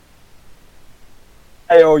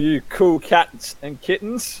Hey, all you cool cats and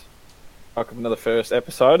kittens. Welcome to the first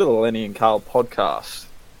episode of the Lenny and Carl podcast.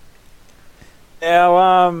 Now,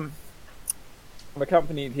 I'm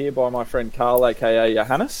accompanied here by my friend Carl, aka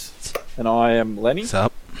Johannes, and I am Lenny, What's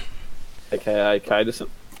up? aka Caderson.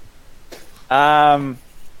 Now,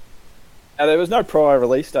 there was no prior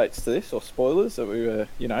release dates to this or spoilers that we were,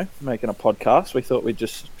 making a podcast. We thought we'd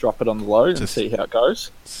just drop it on the load and see how it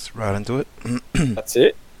goes. Just right into it. That's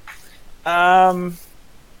it.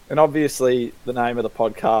 And obviously the name of the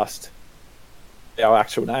podcast, our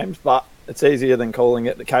actual names, but it's easier than calling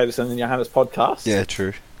it the Caderson and Johannes podcast. Yeah,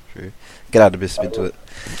 true. Get out of business into it.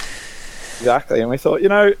 Exactly. And we thought,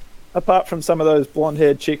 apart from some of those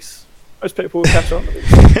blonde-haired chicks, most people will catch on to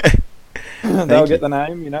this. They'll get the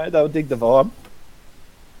name, they'll dig the vibe.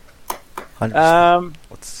 100%.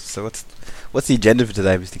 What's the agenda for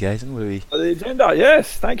today, Mr. Gazin? What are we? The agenda,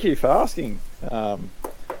 yes. Thank you for asking.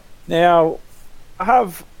 Now, I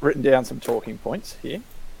have written down some talking points here.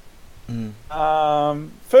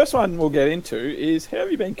 First one we'll get into is, how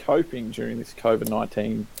have you been coping during this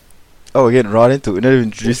COVID-19? Oh, we're getting right into it. We're not even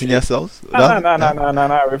introducing ourselves?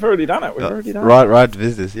 No. We've already done it. Right to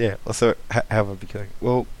business, yeah. Also, how have I been going?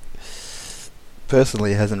 Well,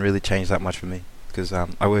 personally, it hasn't really changed that much for me because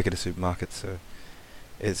I work at a supermarket, so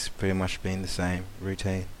it's pretty much been the same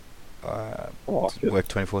routine. Work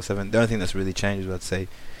 24/7. The only thing that's really changed is, I'd say,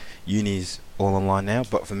 uni's all online now,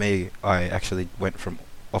 but for me, I actually went from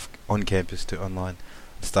on campus to online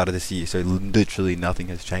at the start of this year, so literally nothing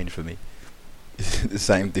has changed for me. The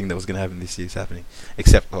same thing that was going to happen this year is happening,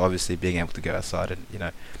 except obviously being able to go outside and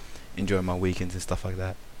enjoy my weekends and stuff like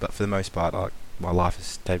that. But for the most part, my life has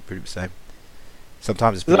stayed pretty the same.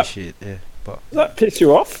 Sometimes it's pretty shit, yeah. But does that piss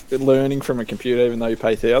you off, learning from a computer even though you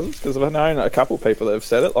pay thousands? Because I've known a couple of people that have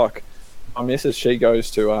said it. Like my missus, she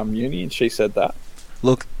goes to uni, and she said that.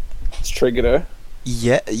 Look, it's triggered her.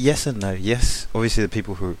 Yeah, yes and no. Yes, obviously the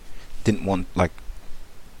people who didn't want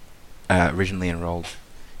originally enrolled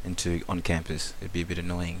into on campus, it'd be a bit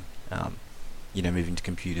annoying, moving to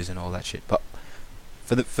computers and all that shit. But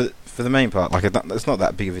for the main part, it's not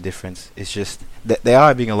that big of a difference. It's just that they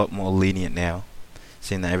are being a lot more lenient now,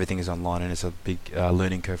 seeing that everything is online and it's a big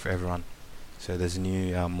learning curve for everyone. So there's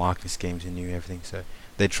new marketing schemes and new everything. So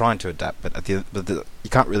they're trying to adapt, but you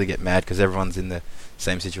can't really get mad because everyone's in the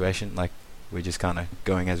same situation. Like, we're just kind of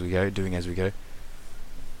going as we go, doing as we go.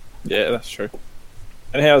 Yeah, that's true.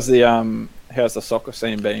 And how's the soccer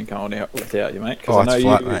scene been going out without you, mate? Because I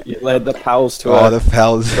know you led the Pals to an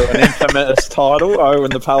infamous title. Oh,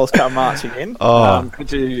 when the Pals come marching in.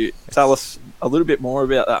 Could you tell us a little bit more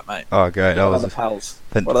about that, mate? Oh, great! That was the Pals.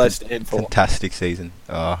 What do they stand for? Fantastic season.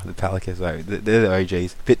 Oh, the Pelicans, they're the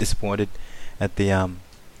OGs. A bit disappointed at the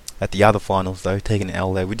other finals though, taking an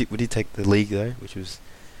L there. We did take the league though, which was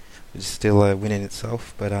still a win in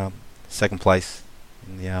itself. But second place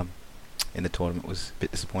in the tournament was a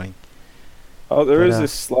bit disappointing. Oh, there is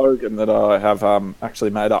this slogan that I have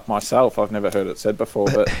actually made up myself. I've never heard it said before,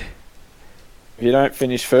 but if you don't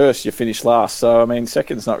finish first, you finish last. So, I mean,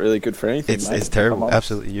 second's not really good for anything, mate. It's terrible.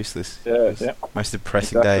 Absolutely useless. Yeah. Most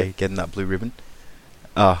depressing day, getting that blue ribbon.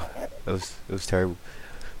 It was terrible.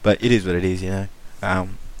 But it is what it is, I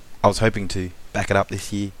was hoping to back it up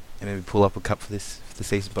this year and maybe pull up a cup for the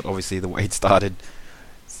season, but obviously the way it started,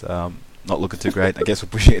 it's not looking too great. I guess we're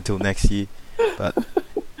pushing it till next year, but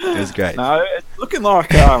it was great. No, it's looking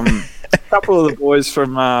like a couple of the boys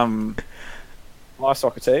from my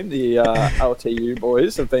soccer team, the LTU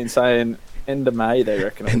boys, have been saying end of May they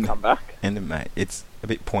reckon it'll come back. End of May. It's a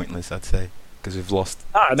bit pointless, I'd say, because we've lost.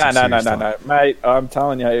 No, mate. I'm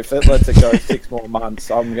telling you, if it lets it go 6 more months,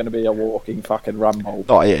 I'm going to be a walking fucking rumble.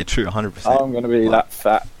 Oh yeah, true, 100%. I'm going to be that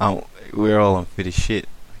fat. We're all on fit as shit.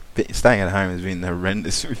 Staying at home has been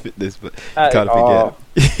horrendous with fitness, but you can't forget.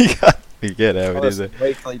 You can't forget how it is.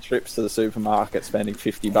 Weekly trips to the supermarket, spending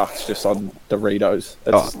 $50 just on Doritos.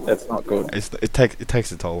 It's not good. It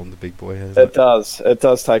takes a toll on the big boy. It does. It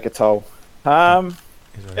does take a toll. Yeah.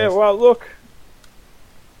 Well, look.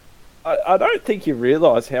 I don't think you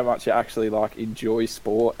realise how much you actually enjoy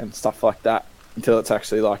sport and stuff like that until it's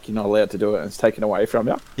actually you're not allowed to do it and it's taken away from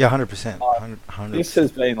you. Yeah, 100%. 100%. This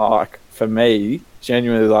has been for me,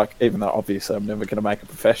 genuinely even though obviously I'm never going to make a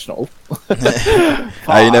professional. You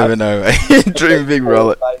never know. Dream big,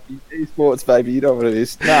 roll it. Esports, baby, you know what it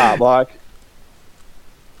is.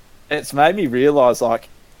 It's made me realise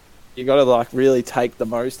you got to really take the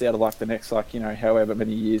most out of the next however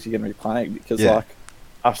many years you're going to be playing, because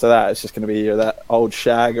after that it's just going to be that old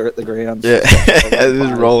shagger at the ground. Yeah,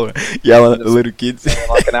 just rolling, yelling at the little kids.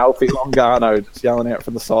 Like an Alfie Longano just yelling out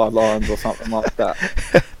from the sidelines or something like that.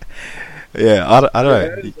 Yeah, I don't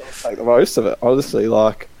know. I'll take the most of it, honestly.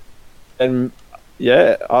 Like, and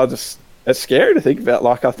yeah, it's scary to think about.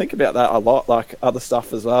 Like, I think about that a lot. Like other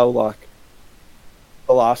stuff as well. Like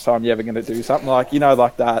the last time you're ever going to do something. Like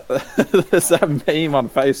like that. There's that meme on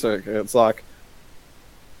Facebook. It's like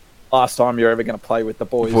last time you're ever going to play with the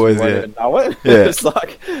boys. You won't even know it. Yeah.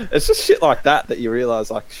 It's just shit like that you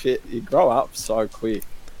realise. Like shit, you grow up so quick.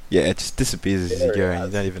 Yeah, it just disappears as you go, and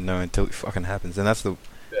you don't even know until it fucking happens, and that's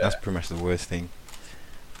pretty much the worst thing.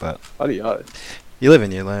 But Adios. You live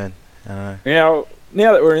and you learn. Now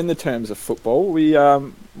that we're in the terms of football, we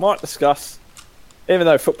might discuss. Even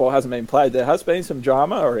though football hasn't been played, there has been some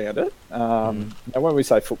drama around it. And when we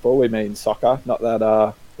say football, we mean soccer, not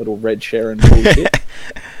that little Red Sharon bullshit.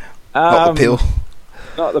 Not the pill.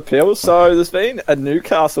 Not the pill. So there's been a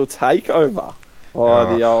Newcastle takeover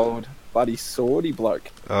by the old bloody Saudi bloke.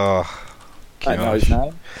 Oh, I don't know his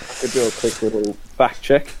name. Could do a quick little fact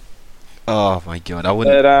check. Oh my god, I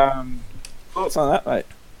wouldn't. But thoughts on that, mate?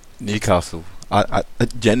 Newcastle. I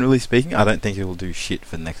generally speaking, I don't think he will do shit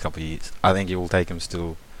for the next couple of years. I think it will take him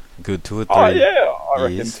still good 2 or 3 I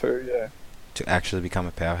reckon too. Yeah. To actually become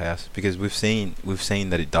a powerhouse, because we've seen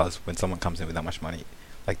that it does when someone comes in with that much money,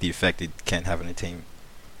 like the effect it can have on a team.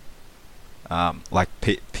 Like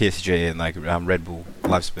PSG and like Red Bull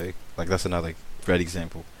Leipzig, like that's another great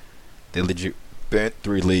example. They legit burnt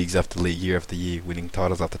through leagues after league, year after year, winning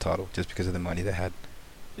titles after title just because of the money they had.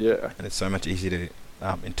 Yeah. And it's so much easier to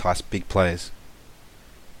entice big players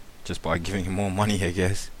just by giving him more money, I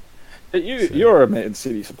guess. But you're a Man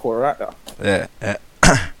City supporter, aren't you? Yeah.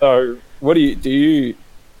 So what do you?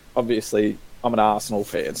 Obviously, I'm an Arsenal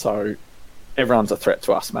fan, so everyone's a threat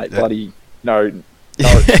to us, mate. Yeah. Bloody no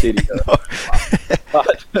City.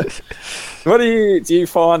 But what do you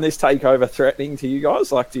find this takeover threatening to you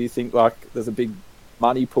guys? Like, do you think like there's a big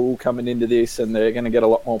money pool coming into this, and they're going to get a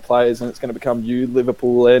lot more players, and it's going to become you,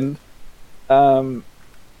 Liverpool, and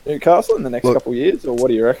Newcastle in the next couple of years, or what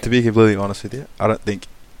do you reckon? To be completely honest with you, I don't think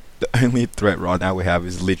the only threat right now we have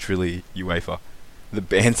is literally UEFA. The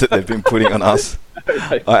bans that they've been putting on us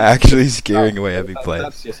are actually scaring away our big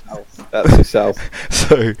players. That's yourself.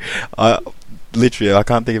 So, I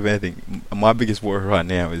can't think of anything. My biggest worry right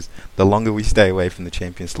now is the longer we stay away from the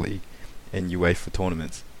Champions League and UEFA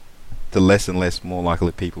tournaments, the less and less more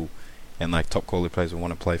likely people and like top quality players will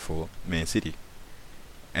want to play for Man City,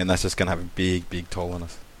 and that's just gonna have a big toll on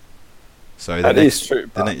us. So that is true.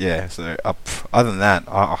 So other than that,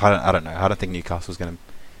 I don't know. I don't think Newcastle's gonna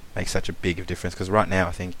make such a big of difference, because right now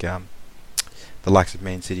I think the likes of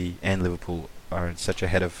Man City and Liverpool are such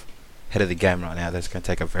ahead of the game right now that it's going to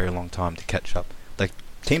take a very long time to catch up. Like,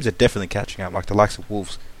 teams are definitely catching up, like the likes of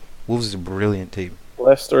Wolves. Wolves is a brilliant team.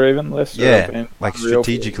 Leicester. Yeah, like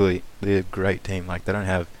strategically they're a great team. Like, they don't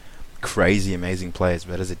have crazy amazing players,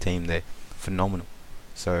 but as a team they're phenomenal.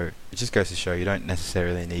 So it just goes to show you don't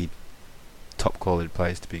necessarily need top quality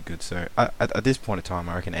players to be good. So at this point in time,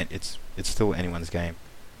 I reckon it's still anyone's game.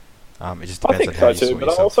 It just depends on how you sort but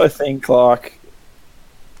yourself. I also think like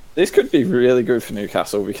this could be really good for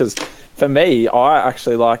Newcastle, because for me, I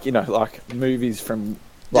actually like movies from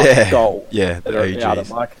Goal. Yeah, the OGs.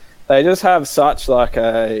 Like, they just have such like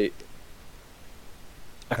a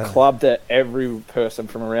club that every person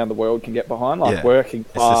from around the world can get behind, like working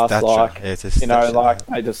class,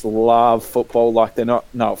 they just love football. Like, they're not,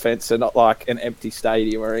 no offense, they're not like an empty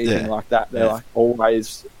stadium or anything like that. They're like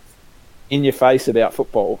always in your face about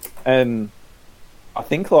football, and I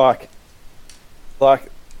think like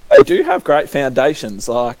they do have great foundations.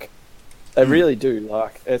 Like, they really do.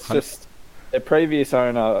 Like, it's just their previous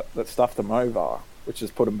owner that stuffed them over, which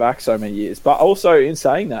has put them back so many years. But also, in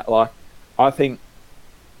saying that, like, I think,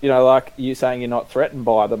 like you saying you're not threatened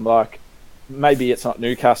by them, like, maybe it's not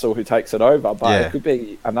Newcastle who takes it over, but it could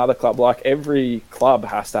be another club. Like, every club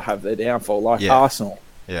has to have their downfall, like Arsenal.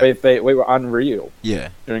 Yeah. We were unreal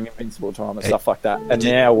during Invincible time and stuff like that. And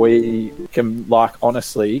now we can, like,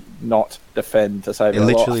 honestly not defend to save our life.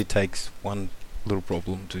 It literally takes one little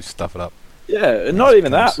problem to stuff it up. Yeah, and not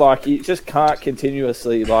even that. Like, you just can't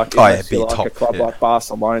continuously, like, unless you're like a club like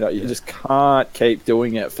Barcelona, you just can't keep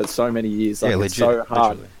doing it for so many years. Like, it's so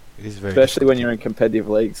hard. It is very especially when you're in competitive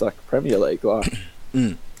leagues like Premier League. Like,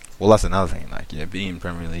 well, that's another thing. Like, being in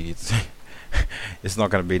Premier League, it's not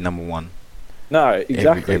going to be number one. No,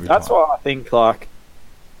 exactly. That's why I think, like,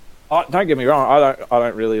 don't get me wrong, I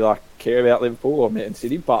don't really like care about Liverpool or Man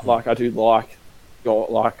City, but like, I do like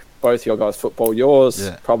both your guys' football. Yours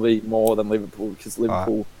probably more than Liverpool, because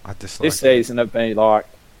Liverpool this season have been like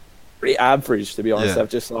pretty average, to be honest. They've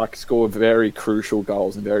just like scored very crucial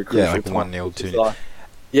goals and very crucial like 1-0, 2-0. like,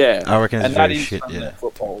 Yeah, I reckon it's and that very is shit. from Yeah. their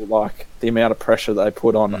football, like the amount of pressure they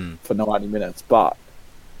put on Mm. for 90 minutes. But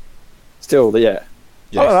still, yeah,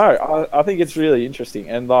 Yes. I don't know. I think it's really interesting,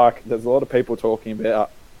 and like there's a lot of people talking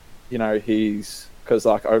about, because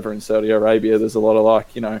like over in Saudi Arabia, there's a lot of like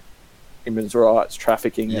women's rights,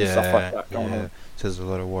 trafficking, and stuff like that going on. So there's a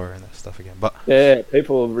lot of war and that stuff again. But Yeah,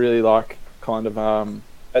 people are really like kind of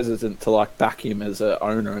hesitant to like back him as a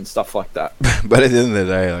owner and stuff like that. but at the end of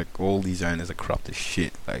the day, like all these owners are corrupt as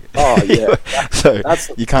shit. Like, Oh yeah, so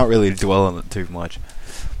that's you can't really dwell on it too much.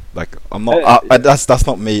 Like I'm not. Yeah. That's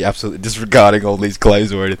not me absolutely disregarding all these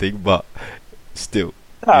claims or anything, but still.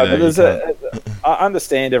 no, You know, but there's you I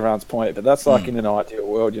understand everyone's point, but that's like in an ideal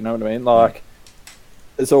world, you know what I mean? Like,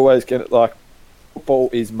 there's always gonna like football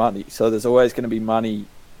is money, so there's always going to be money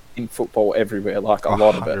in football everywhere, like a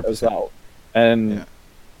lot of it as 100%. well. And Yeah.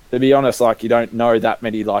 to be honest, like you don't know that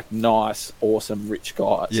many like nice, awesome, rich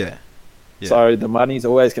guys. Yeah. Yeah. So the money's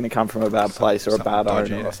always going to come from a bad place or a Something bad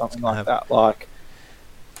dodgy, owner yeah. or something It's gonna like that. Like,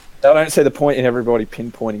 I don't see the point in everybody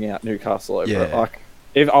pinpointing out Newcastle over it. Yeah. Like,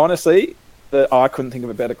 if honestly, I couldn't think of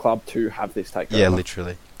a better club to have this take Yeah, over.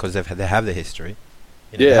 literally, because they have the history.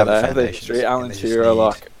 Yeah, the they have the foundations, history. and Alan they just Shearer, need-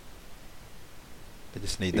 like, they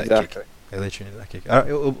just need that exactly. kick. They literally need that kick.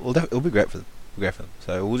 It'll be great for them. Great for them.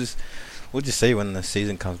 So we'll just see when the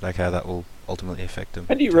season comes back how that will ultimately affect them.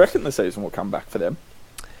 And do you reckon the season will come back for them?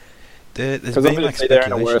 There's Because been like obviously they're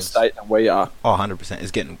in a worse speculations. state than we are. Oh, 100%.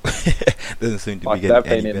 It's getting doesn't seem to Like, be they've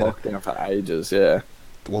getting been any in better. lockdown for ages, yeah.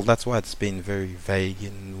 Well, that's why it's been very vague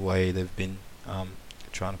in the way they've been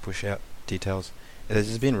trying to push out details.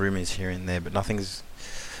 There's been rumours here and there, but nothing's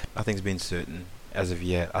been certain as of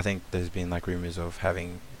yet. I think there's been like rumours of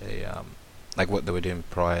having a like what they were doing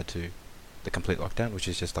prior to the complete lockdown, which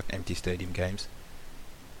is just like empty stadium games.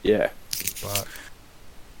 Yeah. But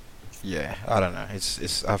yeah, I don't know.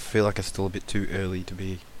 It's I feel like it's still a bit too early to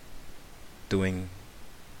be doing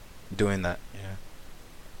that, you know,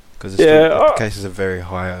 because the cases are very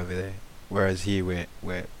high over there. Whereas here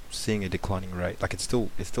we're seeing a declining rate. Like it's still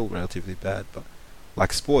relatively bad, but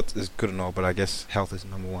like sports is good and all, but I guess health is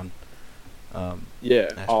number one. Yeah.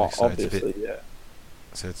 Oh, aspect, so it's a bit- obviously, yeah.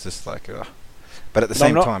 So it's just like, but at the No, I'm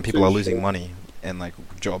same not time, people too are losing sure. money and like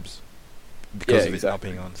jobs because Yeah, of exactly.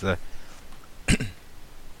 it not being on. So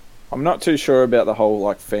I'm not too sure about the whole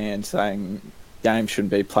like fan saying games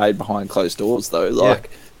shouldn't be played behind closed doors though. Like,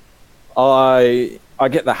 I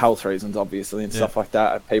get the health reasons obviously and Yeah. stuff like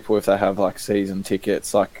that. And people, if they have like season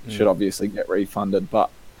tickets, like Mm. should obviously get refunded. But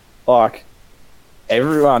like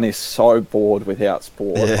everyone is so bored without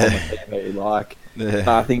sport on the TV. Like,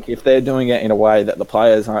 I think if they're doing it in a way that the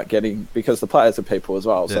players aren't getting, because the players are people as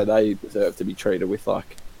well, so Yeah. they deserve to be treated with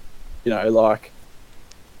like, like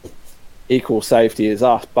equal safety as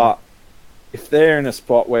us. But if they're in a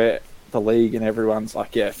spot where the league and everyone's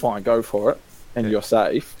like, yeah, fine, go for it, and Yeah. you're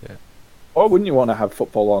safe, Yeah. why wouldn't you want to have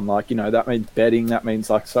football on? Like, that means betting, that means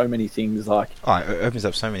like so many things. Like, it opens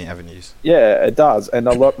up so many avenues. yeah, it does, and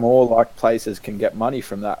a lot more like places can get money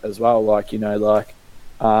from that as well. Like,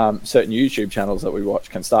 certain YouTube channels that we watch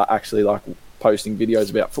can start actually like posting videos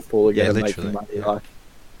about football again Yeah, and literally, making money. yeah. Like,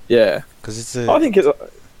 yeah, Because it's I think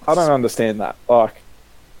I don't understand that. Like,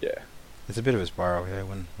 yeah, it's a bit of a spiral, yeah,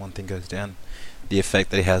 when one thing goes down. The effect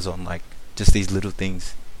that it has on, like, just these little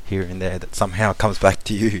things here and there that somehow comes back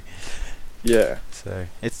to you. yeah. So,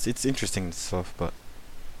 it's interesting stuff, but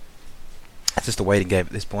it's just a waiting game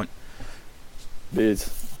at this point. It is.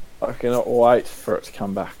 I cannot wait for it to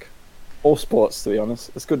come back. All sports, to be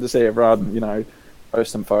honest. It's good to see everyone,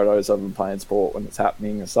 posting photos of them playing sport when it's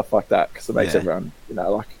happening and stuff like that, because it makes Yeah. everyone,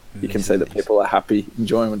 like, you can Miss see that these. people are happy,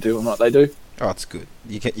 enjoying doing what they do. Oh, it's good.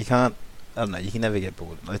 You can't. I don't know. You can never get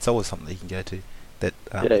bored. It's always something that you can go to. That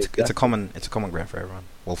Yeah, it's a exactly. common ground for everyone.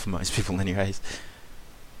 Well, for most people, anyways.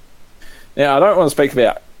 Now, I don't want to speak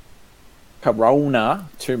about Corona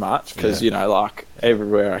too much, because, Yeah. like,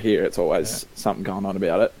 everywhere I hear it's always something going on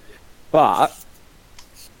about it. But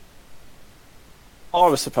I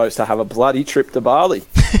was supposed to have a bloody trip to Bali.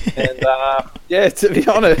 And, to be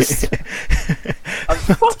honest, I'm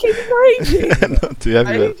fucking raging. Not too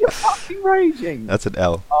happy about Mate, you're fucking raging. That's an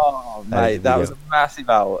L. Oh, mate, that was a massive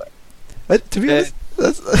L. But to be Yeah. honest,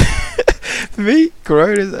 that's for me,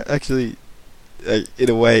 Corona is actually, in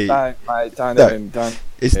a way, Don't, mate, don't No. even, don't.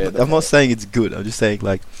 it's. Yeah, I'm not saying it's good. I'm just saying,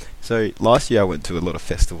 like, so last year I went to a lot of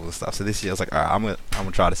festivals and stuff. So this year I was like, alright, I'm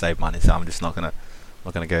gonna try to save money. So I'm just not gonna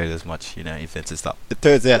go to as much, events and stuff. It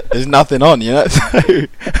turns out there's nothing on, So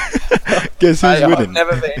guess who's Mate, I've winning?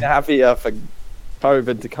 never been happier for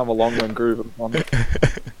COVID to come along and groove on.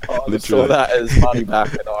 I just saw that as money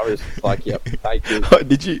back, and I was like, "Yep, thank you." Oh,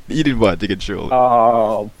 did you? You didn't buy a ticket, surely?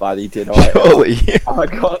 Oh, buddy, did I? Surely. I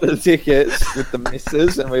got the tickets with the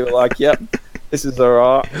missus, and we were like, "Yep, this is all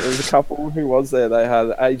right." There was a couple who was there. They had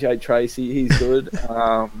AJ Tracy. He's good.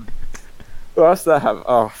 Who else did they have?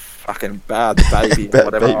 Oh, fucking Bad Baby or Bad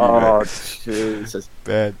whatever. Baby, Oh, right. Jesus.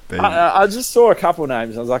 Bad baby. I just saw a couple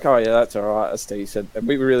names. I was like, "Oh yeah, that's all right." As Steve said, and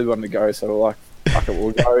we really wanted to go, so we're like, "Fuck it,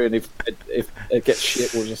 we'll go." And if it gets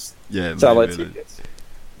shit, we'll just Yeah, sell our maybe. tickets.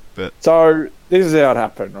 But So this is how it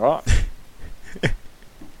happened, right?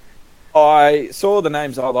 I saw the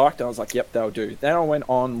names I liked, and I was like, "Yep, they'll do." Then I went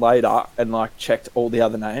on later and like checked all the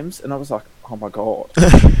other names, and I was like, "Oh my god,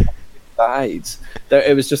 AIDS!"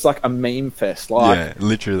 It was just like a meme fest. Like, yeah,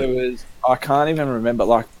 literally. there was, I can't even remember.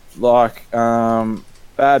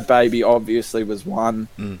 Bad Baby obviously was one.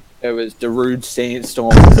 Mm. There was Darude Sandstorm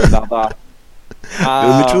was another.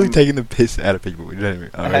 They're literally taking the piss out of people. You know what I mean?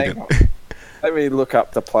 I Hang reckon. on. Let me look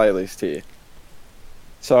up the playlist here.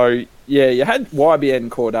 So yeah, you had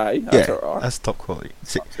YBN Corday. That's Yeah, alright. that's top quality.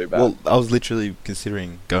 Not too bad. Well, I was literally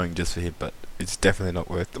considering going just for him, but it's definitely not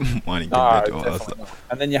worth the money no, compared to all that definitely stuff.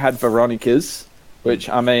 not. And then you had Veronica's, which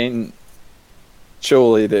I mean,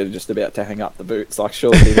 surely they're just about to hang up the boots. Like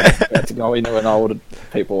surely they're about to go into an older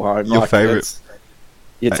people home. Your like, favourite? it's-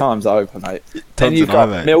 Your time's over, mate. Then Tons you've and got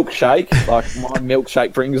I, mate. Milkshake. Like my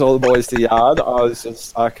Milkshake brings all the boys to the yard.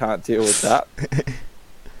 I can't deal with that.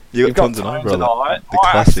 You You've got Tons and I, Tones brother. I. The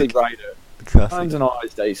I actually classic. rate it. The classic. Tones and I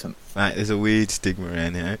is decent. Mate, there's a weird stigma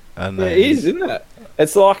around here. I don't know. Yeah, it is, isn't it?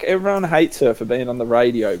 It's like everyone hates her for being on the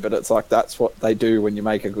radio, but it's like that's what they do when you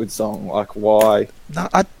make a good song. Like, why? No.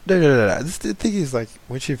 The thing is, like,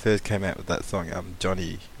 when she first came out with that song,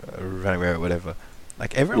 Johnny Ran Away or whatever,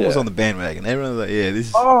 like, everyone was Yeah. on the bandwagon. Everyone was like, yeah, this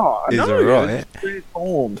is... Oh, I Is know. alright. It's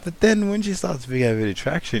transformed. But then when she starts to get a bit of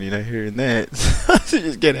traction, here and there, she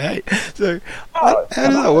just get hate. So, Oh, how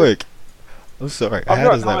does that work? I'm sorry, I've how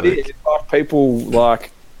got does no that idea. work? It's like people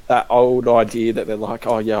like that old idea that they're like,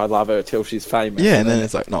 oh yeah, I love her till she's famous. Yeah, and then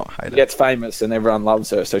it's like, no, hate she it. gets famous and everyone loves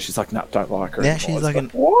her, so she's like, no, don't like her. Now anymore. she's It's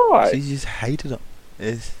like why? She just hated him. I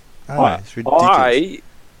don't know, it's ridiculous. I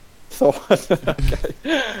thought,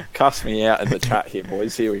 okay, cuss me out in the chat here,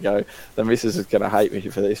 boys. Here we go. The missus is going to hate me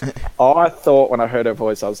for this. I thought when I heard her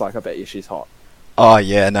voice, I was like, I bet you she's hot. Oh,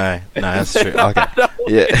 yeah, no, that's true. Okay.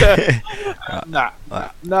 Yeah. Nah.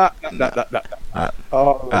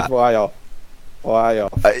 Oh, it was way off. Way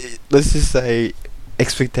off. Let's just say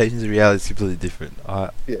expectations and reality is completely different.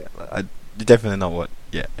 Yeah. Definitely not what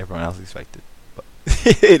everyone else expected. But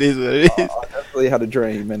it is what it is. I definitely had a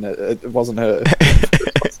dream, and it wasn't her.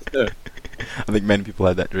 It wasn't her. I think many people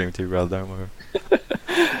had that dream too, brother. Don't worry.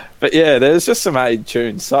 But yeah, there's just some A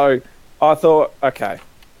tunes. So I thought, okay,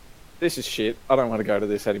 this is shit. I don't want to go to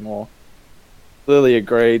this anymore. Lily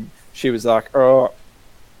agreed. She was like, oh,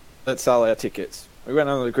 let's sell our tickets. We went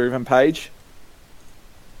on the Grooven page.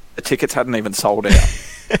 The tickets hadn't even sold out.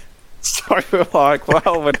 So we're like,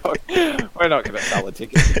 well, we're not going to sell the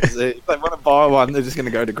tickets. Because if they want to buy one, they're just going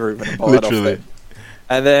to go to Grooven and buy it off Literally. them.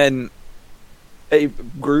 And then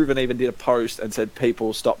Grooven even did a post and said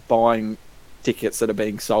people stop buying tickets that are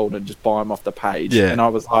being sold and just buy them off the page. Yeah. And I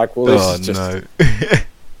was like, well, this Oh, is just no.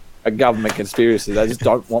 a government conspiracy. They just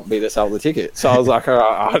don't want me to sell the ticket. So I was like, all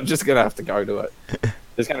right, I'm just going to have to go to it.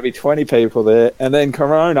 There's going to be 20 people there. And then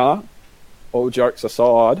Corona, all jokes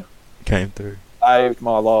aside, Came through. saved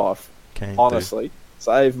my life. Came Honestly,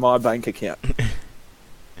 saved my bank account.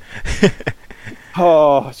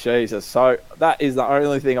 Oh, Jesus. So that is the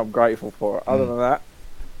only thing I'm grateful for. Other than that,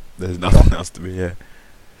 There's nothing else to be here.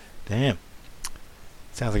 Damn.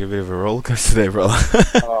 Sounds like a bit of a roller coaster there, brother.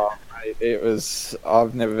 oh, mate, it was.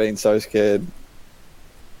 I've never been so scared.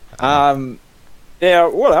 Yeah.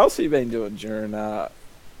 What else have you been doing during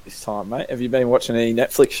this time, mate? Have you been watching any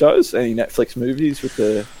Netflix shows, any Netflix movies with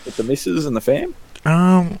the missus and the fam?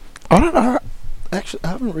 I don't know. Actually, I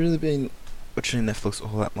haven't really been watching Netflix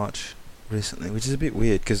all that much recently, which is a bit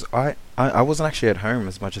weird because I wasn't actually at home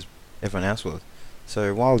as much as everyone else was.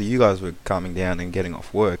 So while you guys were calming down and getting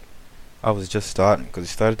off work, I was just starting because it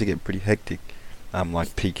started to get pretty hectic.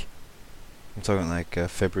 Like peak. I'm talking like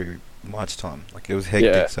February, March time. Like it was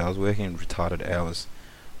hectic, Yeah. so I was working retarded hours.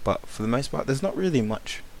 But for the most part, there's not really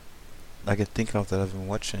much I could think of that I've been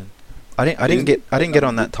watching. I didn't get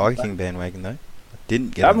on that Tiger King bandwagon though. I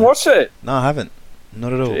didn't get. I haven't on that. watched it. No, I haven't.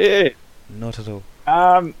 Not at all. Yeah. Not at all.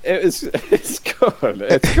 It's good.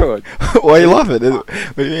 It's good. Why are you laughing?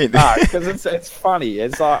 What do you mean? No, because it's funny.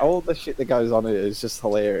 It's like all the shit that goes on in it is just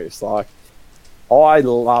hilarious. Like, I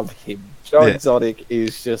love him. Joe Yeah. Exotic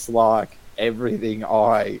is just like everything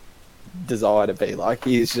I desire to be. Like,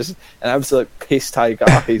 he's just an absolute piss taker.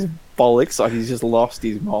 He's bollocks. Like, he's just lost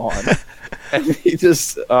his mind. And he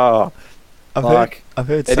just, I've heard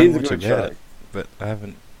it so is a much good about show. it, but I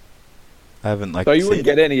haven't like. So you seen wouldn't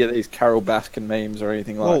it. get any of these Carol Baskin memes or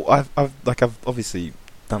anything like Well, I've obviously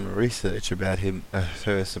done my research about him,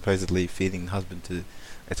 her supposedly feeding the husband to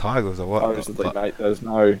a tiger or what. Supposedly, mate, there's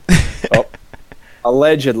no... Oh,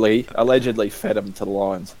 allegedly fed him to the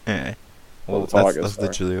lions. Yeah. Or Well, the tigers, that's sorry.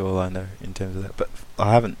 literally all I know in terms of that. But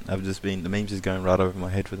I haven't. I've just been the memes just going right over my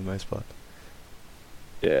head for the most part.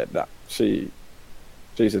 Yeah, no, she's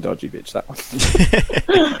a dodgy bitch, that one.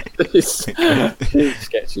 she's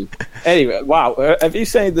sketchy. Anyway, wow, have you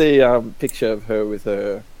seen the picture of her with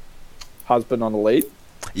her husband on the lead?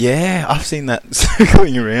 Yeah, I've seen that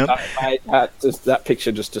going around. Mate, that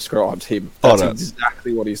picture just describes him. Oh, That's no.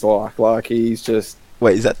 exactly what he's like. Like, he's just...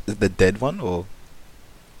 Wait, is that the dead one or?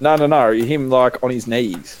 No, him, like, on his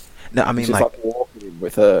knees. No, I mean He's just, like walking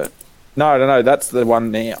with her. No, that's the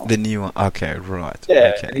one now. the new one. Okay, right.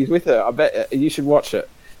 Yeah, Okay. and he's with her. I bet you should watch it.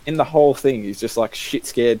 In the whole thing, he's just like shit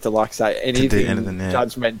scared to like say anything yeah.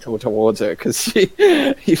 judgmental towards her because he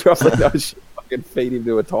probably knows she'll fucking feed him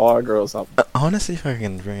to a tiger or something. I wanna see if I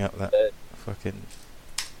can bring up that fucking.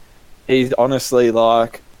 He's honestly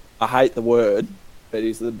like, I hate the word, but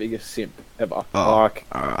he's the biggest simp ever. Oh, Like,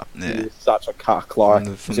 yeah. he's such a cuck. Like,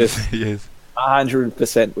 From just the videos.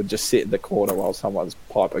 100% would just sit in the corner while someone's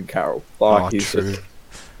piping Carol. Like, Oh, he's true. just,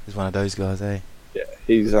 He's one of those guys, eh? yeah,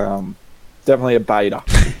 he's definitely a beta,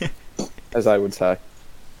 as they would say.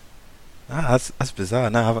 Ah, that's bizarre.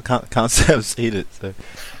 No, I can't say I've seen it. So.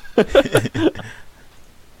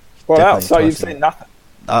 What Definitely else? So you've enticing. seen nothing.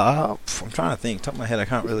 I'm trying to think. Top of my head, I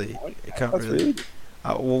can't really. That's really good.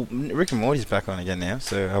 Well, Rick and Morty's back on again now,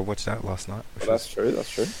 so I watched that last night. Well, that's true. That's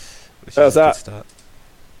true. Which How's is a good that? start.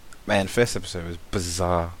 Man, first episode was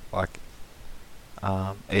bizarre. Like,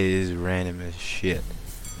 it is random as shit.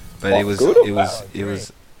 But What, it was, good or it was, bad? it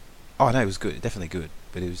was. Oh no, it was good. Definitely good.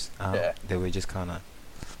 But it was. Yeah. They were just kind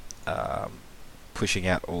of, pushing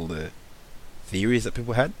out all the theories that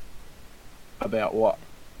people had About what?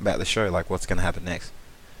 about the show, like what's gonna happen next.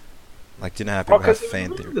 Like, do you know how people have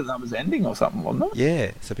fan theories? That was ending or something, wasn't it?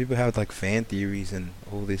 Yeah, so people have like fan theories and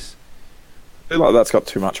all this. I feel like that's got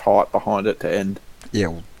too much hype behind it to end. Yeah,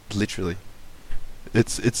 well, literally.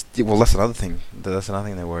 It's well, that's another thing. That's another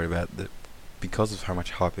thing they worry about. That because of how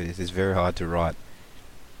much hype it is, it's very hard to write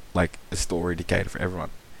like a story to cater for everyone.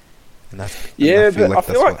 And that's Yeah, and but I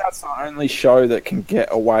feel like what- that's the only show that can get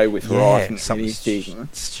away with writing something anything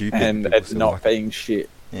stupid and people it still not like. being shit.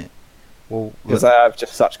 Well, Because they have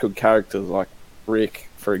just such good characters. Like Rick,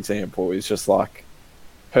 for example, is just like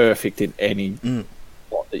perfect in any Mm.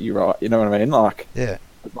 plot that you write. You know what I mean? Like, yeah.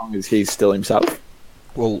 as long as he's still himself.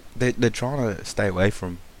 Well, they're trying to stay away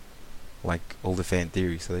from like all the fan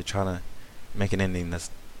theories, so they're trying to make an ending that's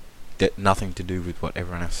nothing to do with what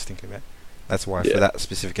everyone else is thinking about. That's why Yeah. for that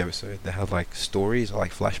specific episode they had like stories or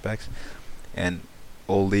like flashbacks, and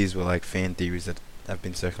all these were like fan theories that have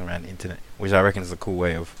been circling around the internet, which I reckon is a cool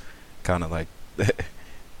way of kind of like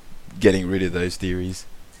getting rid of those theories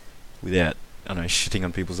without, I don't know, shitting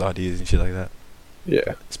on people's ideas and shit like that.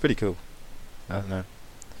 Yeah. It's pretty cool. I don't know.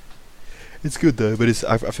 It's good though, but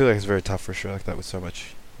I feel like it's very tough for a show like that with so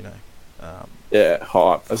much, you know. Yeah,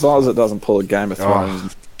 hype. As long as it doesn't pull a Game of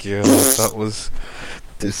Thrones. God, that was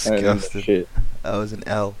and disgusting. shit. That was an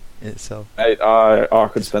L in itself. Mate, I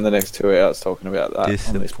could spend the next 2 hours talking about that. on this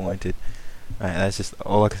podcast. Disappointed. Right, that's just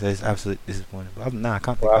all I can say is absolutely disappointed. But I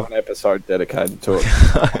can't think We'll have of an episode dedicated to it.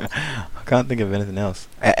 I can't think of anything else.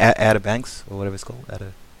 Outer Banks or whatever it's called.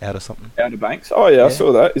 Outer something. Outer Banks. Oh yeah, I Yeah.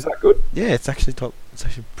 saw that. Is that good? Yeah, it's actually top. It's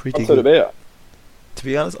actually pretty What's it good. about? To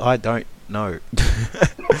be honest, I don't know.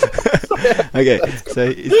 Okay,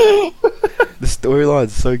 so the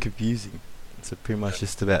storyline's so confusing. It's pretty much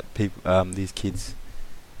just about people, these kids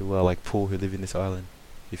who are like poor who live in this island,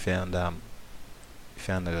 who found a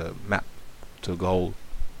map to gold,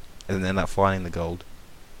 and then end up finding the gold.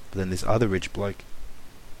 But then this other rich bloke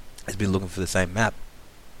has been looking for the same map,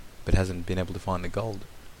 but hasn't been able to find the gold,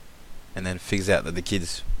 and then figures out that the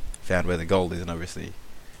kids found where the gold is, and obviously,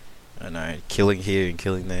 I don't know, killing here and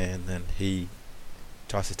killing there, and then he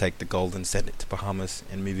tries to take the gold and send it to Bahamas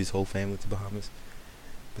and move his whole family to Bahamas.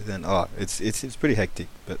 But then, it's pretty hectic,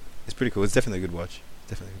 but it's pretty cool. It's definitely a good watch.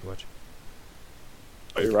 Definitely a good watch.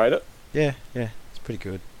 Oh, you rate it? Yeah, it's pretty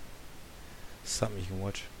good. Something you can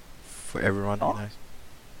watch for everyone, Oh. you know.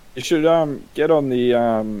 You should get on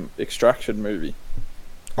the Extraction movie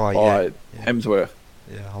Oh by yeah, Hemsworth.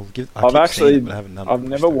 yeah. I've keep seeing actually- it, but I haven't done it. I've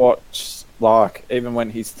never watched, like, even when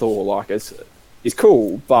he's Thor, like, it's he's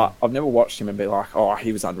cool, but I've never watched him and be like, oh,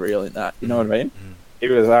 he was unreal in that. You know what I mean? Mm. He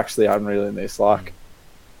was actually unreal in this. Like,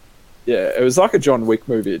 yeah, it was like a John Wick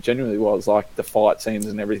movie. It genuinely was, like the fight scenes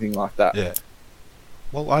and everything like that. Yeah.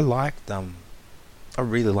 Well, I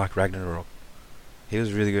really liked Ragnarok. He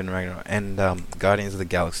was really good in Ragnarok, and Guardians of the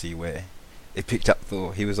Galaxy, where it picked up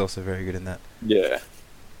Thor. He was also very good in that. Yeah.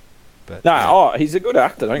 But No, yeah. he's a good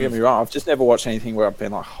actor. Don't get me wrong. I've just never watched anything where I've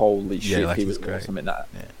been like, "Holy shit, like he he was was great. awesome in that."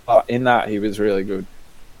 Yeah. In that, he was really good.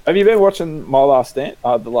 Have you been watching My Last Dance?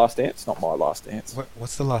 The Last Dance, not My Last Dance.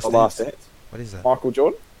 What's the last? The Last Dance. What is that? Michael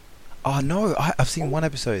Jordan. Oh no, I've seen one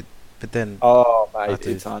episode, but then Oh mate, I had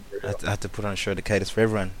to- it's unreal. I had to put on a show to cater for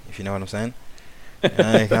everyone. If you know what I'm saying. You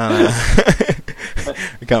can't.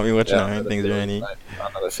 You can't be watching our own things or anything.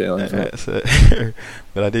 I know the feeling. Mate. So,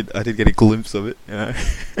 but I did get a glimpse of it. You know.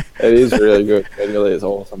 It is really good. It really is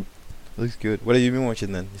awesome. Looks good. What have you been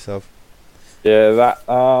watching then yourself? Yeah, that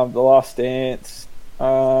The Last Dance.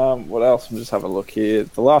 What else? I'm just having a look here.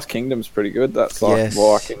 The Last Kingdom's pretty good. That's like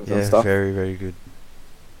Vikings and stuff. Very very good.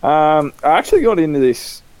 I actually got into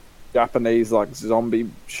this Japanese like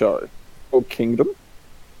zombie show called Kingdom.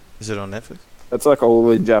 Is it on Netflix? It's like all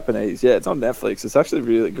in Japanese. Yeah, it's on Netflix. It's actually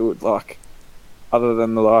really good. Like, other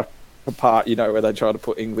than the part, you know, where they try to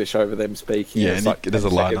put English over them speaking. Yeah, it's and like there's a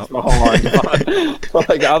 10 line-up. seconds behind. But,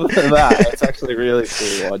 like, other than that, it's actually really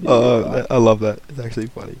cool. I love that. It's actually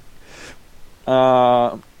funny.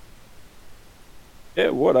 Yeah,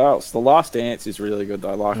 what else? The Last Dance is really good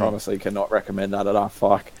though. Like, Mm. honestly, cannot recommend that enough.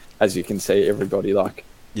 Like, as you can see, everybody like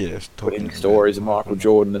Yeah, it's putting talking stories of Michael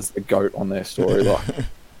Jordan as the GOAT on their story.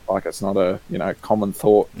 Like it's not a common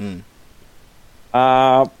thought. Mm.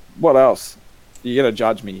 What else? You're gonna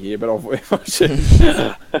judge me here, but I've watched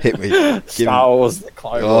Hit me. Star Wars, the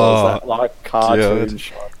Clone Wars, that like cartoon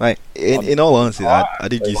show. Mate, in all honesty, I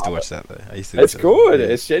did used to watch that though. I used to. It's watch that. good. Yeah.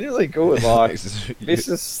 It's genuinely good. Like this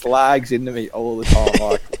just slags into me all the time.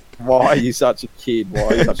 Like, why are you such a kid? Why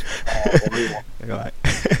are you such a child? What do you want? Right.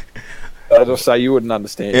 I just say you wouldn't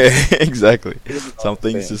understand. Yeah, exactly. You wouldn't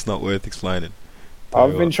Something's understand. just not worth explaining.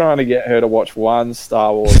 I've been trying to get her to watch one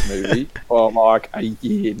Star Wars movie for like a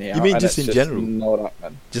year now. You mean and just it's in general? Not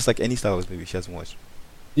happening. Just like any Star Wars movie she hasn't watched.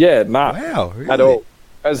 Yeah, nah, Wow, really? at all.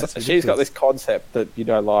 As That's she's got ridiculous. this concept that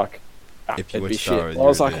like. If you it'd watch be Star shit.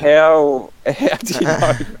 Wars, I was you're like, a idiot. how do you know?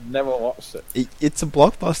 I've never watched it. It's a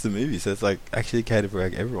blockbuster movie, so it's like actually catered for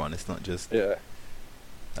like everyone. It's not just Yeah.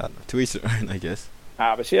 I don't know, to each their own, I guess.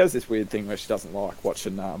 But she has this weird thing where she doesn't like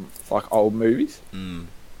watching like old movies. Mm.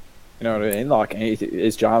 You know what I mean? Like,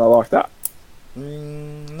 is Jana like that?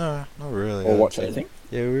 No, not really. Or I watch don't anything? think.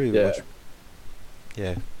 Yeah, we really Yeah. watch.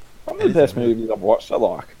 Yeah, Some of the best Anything, movies I've watched are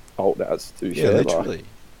like old as, to be yeah, fair. Like, literally.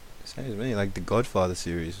 Same as me. Like the Godfather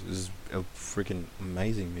series is a freaking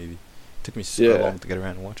amazing movie. Took me so Yeah. long to get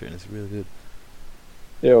around and watch it, and it's really good.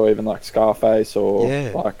 yeah, or even like Scarface or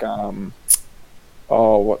Yeah. like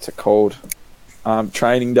what's it called?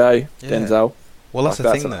 Training Day, Yeah. Denzel. Well, that's Like,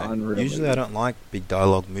 the that's thing an though. unreal Usually, movie. I don't like big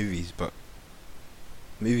dialogue movies, but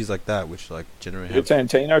movies like that, which like generally You're a have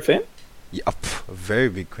Tarantino fan? a very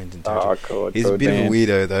big Quentin Tarantino. Oh, cool. He's a bit of a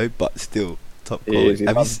weirdo though, but still top He quality. is, he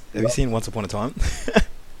Have loves- you seen Once Upon a Time?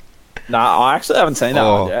 Nah, I actually haven't seen that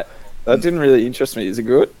Oh. one yet. That didn't really interest me. Is it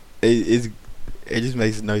good? It just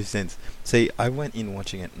makes no sense. See, I went in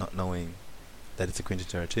watching it not knowing that it's a Quentin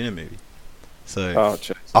Tarantino movie. So Oh,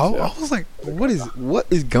 Jesus. I yeah. was like, what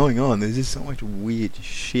is going on? There's just so much weird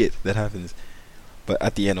shit that happens. But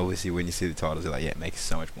at the end, obviously, when you see the titles, you're like, yeah, it makes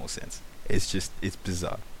so much more sense. It's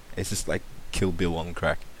bizarre. It's just like Kill Bill on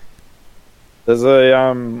crack. There's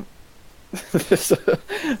a there's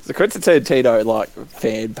a Quentin Tarantino like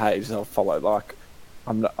fan page that I follow. Like,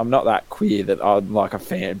 I'm not that queer that I'm like a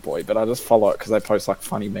fanboy, but I just follow it because they post like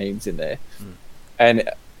funny memes in there. Mm. And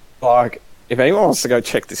like, if anyone wants to go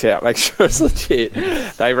check this out, make sure it's legit.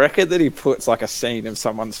 They reckon that he puts like a scene of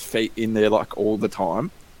someone's feet in there like all the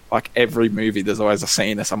time. Like every movie, there's always a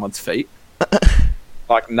scene of someone's feet,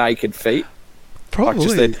 like naked feet. Like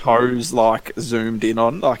just their toes like zoomed in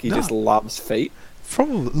on. Like he No. just loves feet.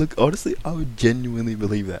 Probably. Look, honestly, I would genuinely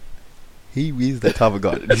believe that. He is that type of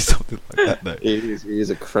guy to do something like that, though. He is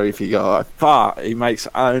a creepy guy, but he makes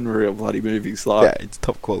unreal bloody movies. Like Yeah, it's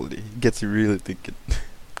top quality. It gets you really thinking.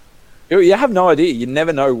 you have no idea. You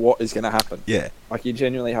never know what is going to happen. Yeah, Like you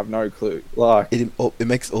genuinely have no clue. Like it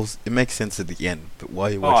makes sense at the end, but while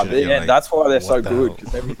you're oh, watching it, the you're end. like, That's why they're so what the good hell?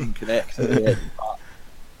 because everything connects at the end. But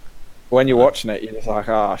when you're watching it, you're just like,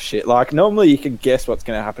 oh shit. Like normally you can guess what's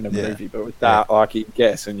going to happen in a Yeah. movie, but with that, like you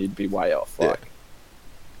guess and you'd be way off. Yeah. Like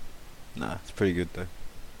Nah, it's pretty good though.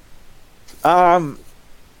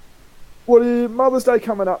 Mother's Day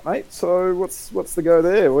coming up, mate? So what's the go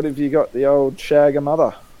there? What have you got? The old shag a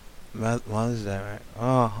mother. Mother's Day, mate.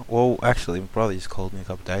 Oh, well, actually, my brother just called me a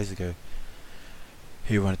couple of days ago.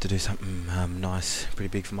 He wanted to do something nice, pretty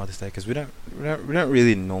big for Mother's Day, because we don't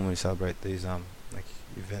really normally celebrate these like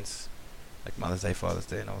events like Mother's Day, Father's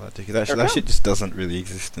Day, and all that. That shit just doesn't really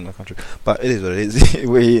exist in the country. But it is what it is.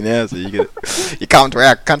 We're here now, so you come to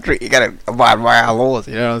our country, you gotta abide by our laws.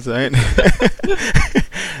 You know what I'm saying?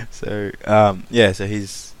 So yeah, so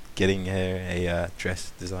he's getting her a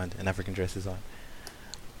dress designed, an African dress design.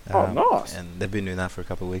 Oh, nice. And they've been doing that for a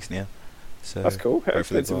couple of weeks now. So that's cool. How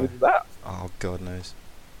expensive is that? Oh, God knows.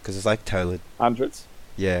 Because it's like tailored. Hundreds?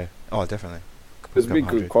 Yeah. Oh, definitely. It's be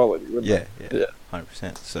good quality, wouldn't it? Yeah.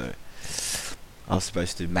 100%. So I was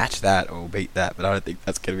supposed to match that or beat that, but I don't think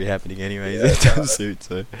that's going to be happening anyway. Yeah, it's a suit,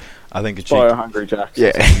 so I think a cheap... Buy a Hungry Jack's.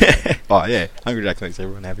 Yeah. Oh, yeah. Hungry Jack's makes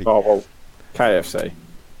everyone happy. Oh, well, KFC.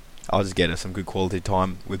 I'll just get her some good quality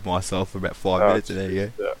time with myself for about 5 minutes, and there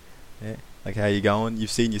you go. Yeah. Like, how you going? You've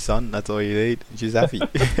seen your son, that's all you need. And she's happy.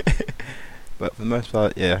 But for the most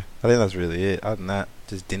part, yeah, I think that's really it. Other than that,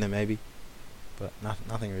 just dinner maybe. But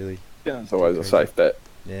nothing really. Yeah, it's always a safe bet.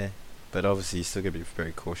 Yeah. But obviously, you still got to be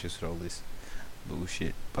very cautious with all this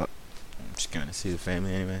bullshit. But I'm just going to see the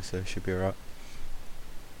family anyway, so it should be alright.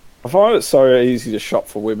 I find it so easy to shop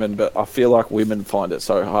for women, but I feel like women find it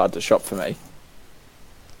so hard to shop for me.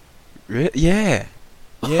 Yeah.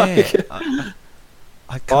 Yeah.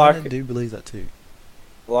 I kind of do believe that too.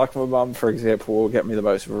 Like my mum, for example, will get me the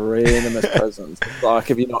most randomest presents.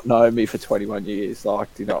 Like, if you not known me for 21 years,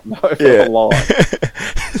 like, do you not know for a lie?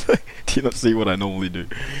 Do you not see what I normally do?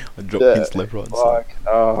 I drop hints left, right, and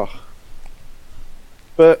center.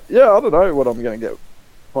 But yeah, I don't know what I'm going to get.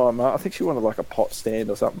 I think she wanted like a pot stand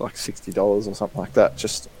or something, like $60 or something like that.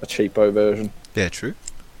 Just a cheapo version. Yeah, true.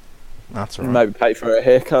 That's alright. Maybe pay for a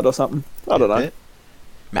haircut or something. I don't know. Yeah.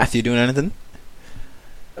 Matthew doing anything?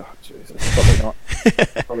 Oh, Jesus. Probably not.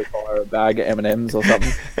 Probably buy her a bag of M&M's or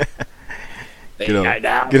something. Good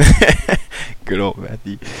old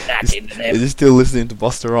Matthew. Is he still listening to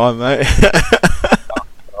Busta Rhyme, mate?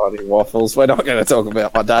 Waffles. We're not going to talk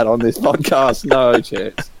about my dad on this podcast. No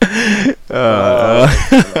chance.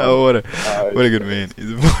 What a good man.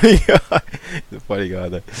 He's a funny guy. He's a funny guy,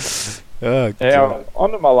 though. Now,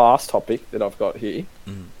 on to my last topic that I've got here.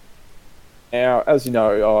 Now, as you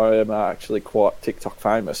know, I am actually quite TikTok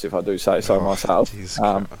famous, if I do say so myself.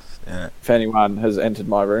 Yeah. If anyone has entered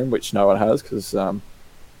my room, which no one has, because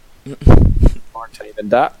quarantine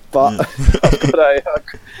and that, but I've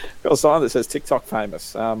got a sign that says TikTok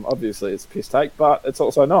famous. Obviously, it's a piss take, but it's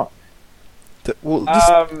also not. Well,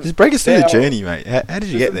 just break us through the journey, mate. How did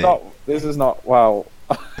you get there? This is not, well,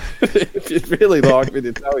 if you'd really like me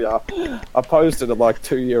to tell you, I posted a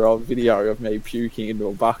 2-year-old video of me puking into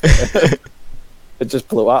a bucket. It just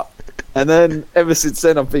blew up. And then, ever since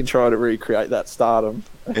then, I've been trying to recreate that stardom.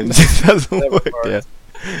 And it just doesn't work, yeah.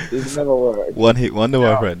 It's never worked. One hit wonder,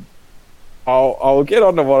 my friend. I'll get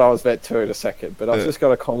on to what I was about to in a second, but I've just got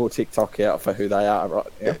to call TikTok out for who they are right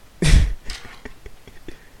now.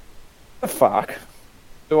 The fuck?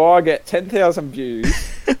 Do I get 10,000 views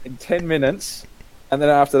in 10 minutes, and then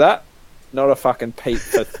after that, not a fucking peep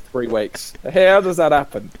for 3 weeks? How does that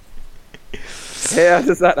happen? How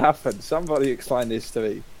does that happen? Somebody explain this to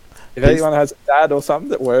me. If anyone has a dad or something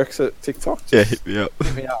that works at TikTok, just hit me up.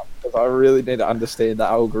 Because I really need to understand the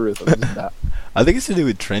algorithms and that. I think it's to do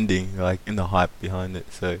with trending, in the hype behind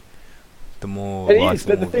it. So the more it is,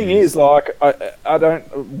 but the thing is, I don't.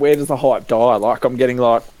 Where does the hype die? I'm getting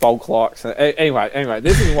bulk likes. Anyway,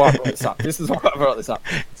 this is why I brought this up.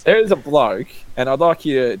 There is a bloke, and I'd like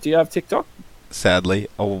you to. Do you have TikTok? Sadly,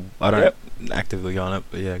 I don't actively go on it,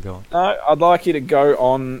 but yeah, go on. No, I'd like you to go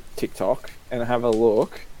on TikTok and have a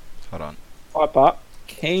look. Hold on. Type up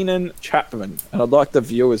Keenan Chapman, and I'd like the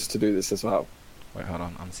viewers to do this as well. Wait, hold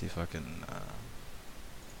on. I'll see if I can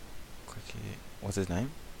click here. What's his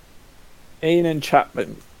name? Keenan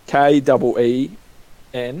Chapman. KEENAN,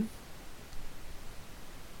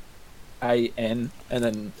 and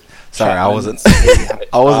then. Sorry, Chapman, I wasn't.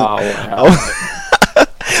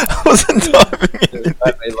 I wasn't typing it. It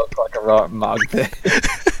made me look like a right mug there.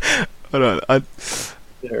 Hold on.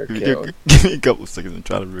 Give me a couple of seconds. I'm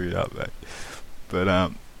trying to read it up, mate. But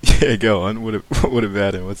yeah, go on. What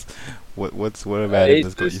about him? What about him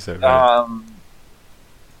that's got you so bad?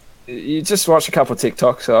 You just watch a couple of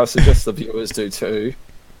TikToks. So I suggest the viewers do too.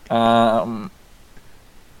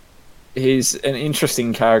 He's an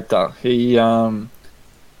interesting character. He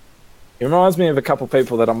reminds me of a couple of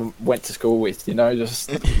people that I went to school with.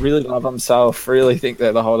 Just really love himself. Really think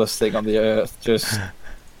they're the hottest thing on the earth. Just.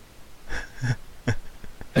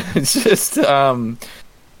 It's just how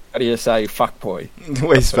do you say fuckboy?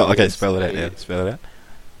 Wait, spell it out. Yeah, spell it out.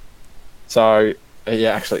 So are you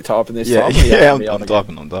actually typing this? Yeah, time? Or are you yeah, having me on I'm again?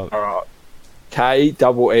 typing. All right.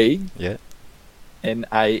 K-E-E Yeah,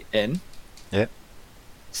 N-A-N yeah.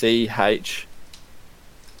 C-H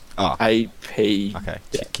Oh, A-P. okay.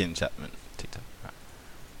 Yeah. Ken Chapman, TikTok. Right.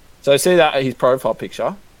 So see that his profile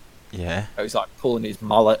picture? Yeah. He's like pulling his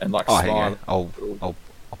mullet and like Oh, here you smiling. go.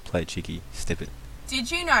 I'll play cheeky. Step it.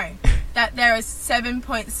 Did you know that there is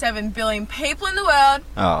 7.7 billion people in the world,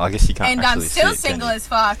 Oh, I guess you can't and I'm actually still see it, single can as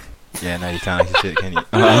fuck? you? Yeah, no, you can't actually see it, can you?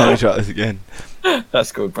 Let me try this again.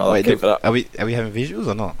 That's good, brother. Wait, Keep it up. are we having visuals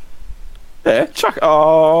or not? Yeah, chuck.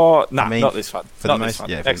 Oh, no, I mean, not this one. For Not the this most, one.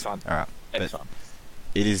 yeah. Next one. All right. Next but one.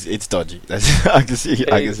 it's dodgy. That's, I can see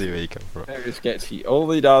where you come from. Very sketchy. All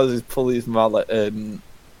he does is pull his mullet and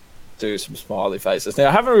do some smiley faces. Now,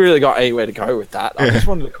 I haven't really got anywhere to go with that. I just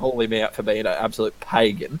wanted to call him out for being an absolute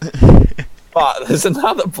pagan. But there's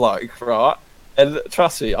another bloke, right? And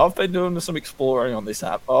trust me, I've been doing some exploring on this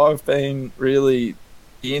app. I've been really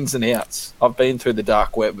the ins and outs. I've been through the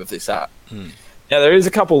dark web of this app. Hmm. Now, there is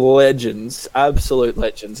a couple of legends, absolute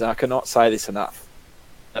legends, and I cannot say this enough,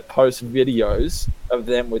 that post videos of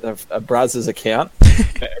them with a Brazzers account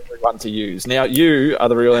for everyone to use. Now, you are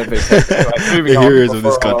the real MVP. Anyway, moving The on heroes of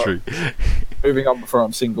this before country. moving on before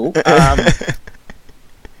I'm single.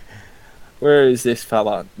 Where is this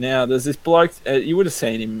fella? Now, there's this bloke. You would have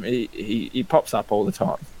seen him. He pops up all the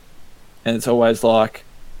time, and it's always like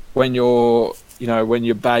when your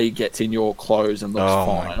bae gets in your clothes and looks Oh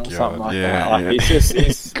fine my or God, something like yeah, that. Like, yeah.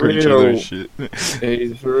 he's Cringe real. little shit.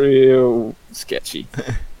 He's real sketchy.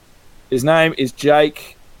 His name is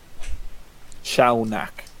Jake Shalnak.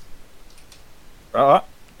 Right?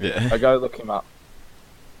 Yeah. I go look him up.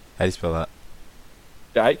 How do you spell that?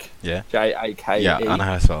 Jake. Yeah. J-A-K-E. Yeah, I know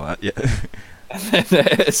how to spell that. Yeah. And then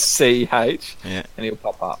S-C-H. Yeah. And he'll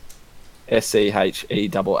pop up.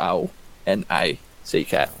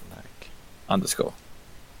 S-C-H-E-L-L-N-A-C-K _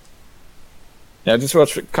 Now, just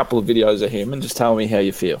watch a couple of videos of him and just tell me how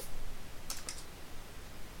you feel.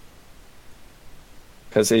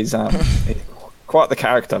 Because he's quite the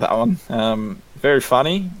character, that one. Very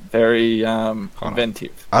funny, very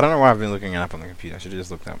inventive. I don't know why I've been looking it up on the computer. I should have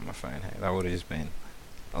just looked it up on my phone. Hey, that would have just been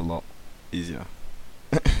a lot easier.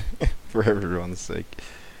 For everyone's sake.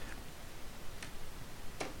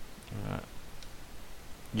 Alright.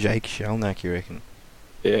 Jake Shalnak, you reckon?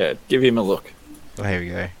 Yeah, give him a look. Oh, here we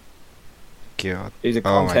go. God. He's a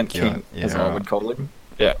Oh my content God. king, Yeah, as I right. would call him.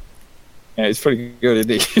 Yeah. Yeah, he's pretty good,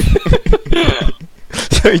 isn't he?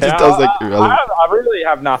 So he just does like irrelevant. I really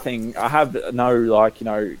have nothing. I have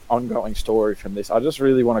no ongoing story from this. I just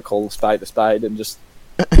really want to call a spade and just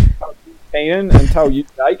tell you, Keenan, and tell you,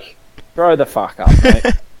 Jake, grow the fuck up, mate.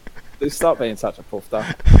 Just stop being such a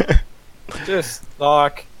poofter. Just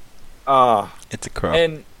like, It's a crop.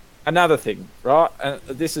 And another thing, right? And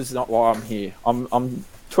this is not why I'm here. I'm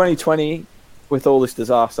 2020 with all this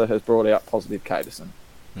disaster has brought out positive Caterson.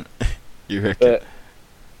 You reckon?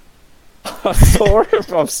 But I saw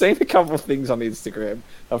it. I've seen a couple of things on Instagram.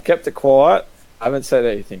 I've kept it quiet. I haven't said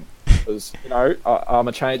anything because I'm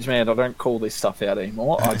a changed man. I don't call this stuff out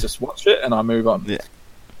anymore. I just watch it and I move on. Yeah.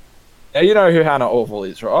 Now you know who Hannah Orville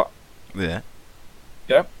is, right? Yeah.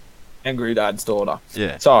 Yep. Angry Dad's daughter.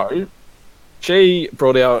 Yeah. So she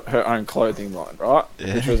brought out her own clothing line, right?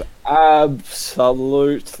 Yeah. Which was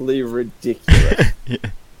absolutely ridiculous. Yeah.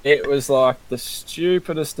 It was like the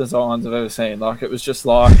stupidest designs I've ever seen. Like, it was just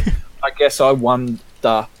like, I guess I won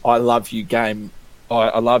the I love you game,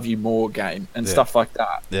 I love you more game, and Yeah. stuff like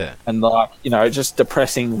that. Yeah. And like, just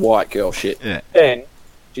depressing white girl shit. Yeah. Then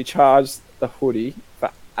she charged the hoodie for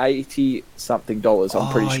 $80-something.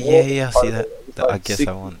 I'm pretty sure. Yeah, I see that. It was I like guess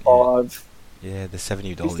I want. 65 Yeah, the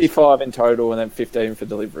 $70. 65 in total, and then 15 for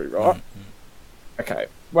delivery, right? Mm-hmm. Okay.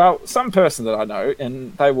 Well, some person that I know,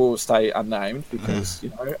 and they will stay unnamed because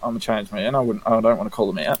I'm a changed man. I don't want to call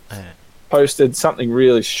them out. Yeah. Posted something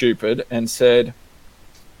really stupid and said,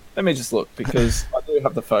 "Let me just look because I do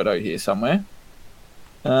have the photo here somewhere."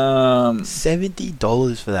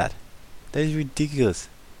 $70 for that. That is ridiculous.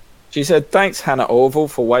 She said, "Thanks, Hannah Orville,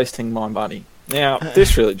 for wasting my money." Now,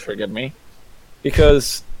 this really triggered me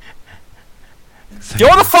because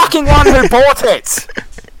you're the fucking one who bought it.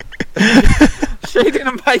 She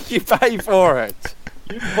didn't make you pay for it.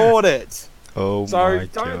 You bought it. Oh So my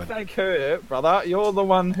don't god. thank her, brother. You're the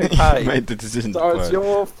one who paid. Made the decision So to it's buy it.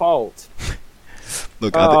 your fault.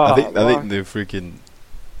 Look, I think right.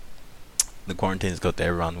 the quarantine's got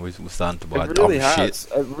their run. We're starting to buy It really dumb has.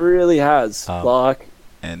 shit. It really has. Um, Like,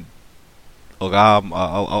 And look, I'm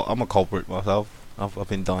a culprit myself. I've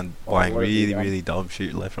been buying what have you really, done? really dumb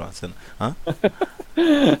shit left, right, centre. Huh? But,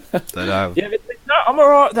 Yeah, but no, I'm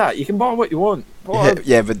alright with that. You can buy what you want. Buy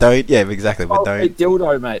but don't. Yeah, but exactly. But a don't.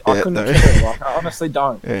 dildo, mate. I Yeah, couldn't no. care. Like, I honestly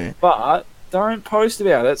don't. Yeah. But don't post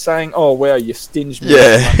about it saying, "Oh, wow, you stinged me."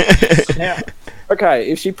 Yeah. Now, okay,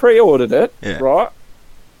 if she pre-ordered it, Yeah. right?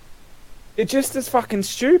 It's just as fucking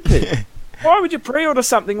stupid. Why would you pre-order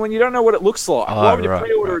something when you don't know what it looks like? Oh, Why would you right,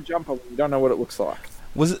 pre-order right. a jumper when you don't know what it looks like?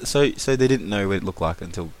 Was it so? So they didn't know what it looked like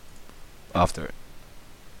until after it.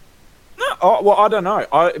 No, well, I don't know.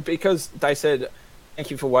 Because they said,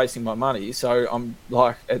 "Thank you for wasting my money." So I'm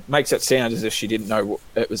like, it makes it sound as if she didn't know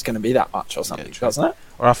it was going to be that much or something, true. doesn't it?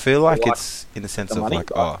 Or I feel like Like it's in the sense the of money,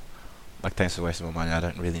 like, right? thanks for wasting my money. I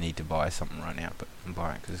don't really need to buy something right now, but I'm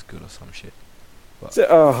buying it because it's good or some shit.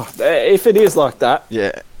 So, if it is like that,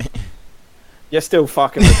 Yeah. you're still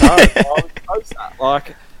fucking retarded. Why would you post that?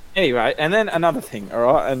 Like, anyway, and then another thing, all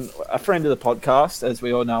right, and a friend of the podcast, as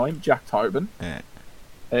we all know him, Jack Tobin. Yeah.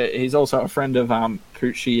 He's also a friend of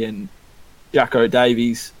Poochie and Jacko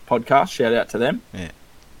Davies podcast. Shout out to them. Yeah.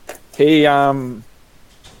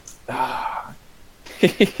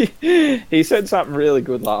 He said something really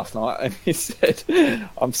good last night, and he said,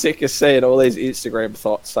 "I'm sick of seeing all these Instagram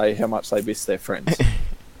thoughts say how much they miss their friends."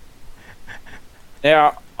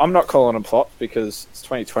 Now, I'm not calling them thoughts because it's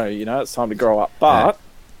 2020. You know, it's time to grow up. But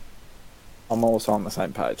I'm also on the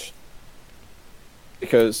same page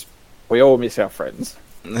because we all miss our friends.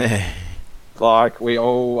 Like, we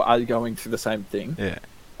all are going through the same thing. Yeah.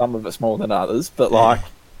 Some of us more than others, but Yeah.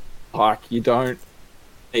 like you don't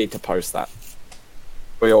need to post that.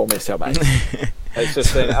 We all miss our mates. It's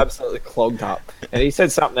just been absolutely clogged up. And he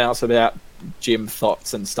said something else about gym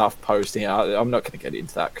thoughts and stuff posting. I'm not going to get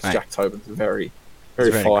into that because Right. Jack Tobin's a very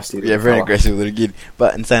feisty. Yeah, little very fella. aggressive little kid.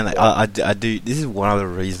 But in saying that, I do. This is one of the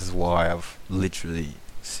reasons why I've literally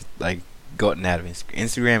gotten out of Instagram.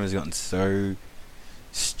 Instagram has gotten so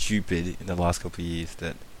stupid in the last couple of years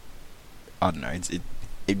that I don't know.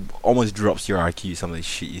 It almost drops your IQ. Some of the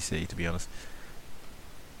shit you see, to be honest.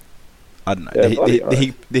 I don't know. Yeah,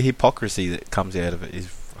 bloody The hypocrisy that comes out of it is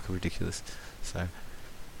fucking ridiculous. So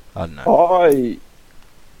I don't know.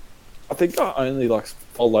 I think I only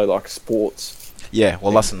follow sports. Yeah,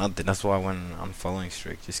 well, that's another thing. That's why I went on unfollowing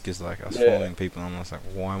streak, just because I was following people, and I was like,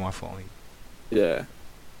 why am I following? Yeah,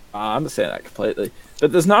 I understand that completely.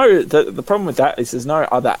 But there's no the problem with that is there's no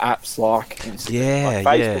other apps like Instagram. Yeah,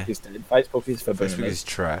 Like, yeah. Facebook is dead. Facebook is for Facebook boomers. is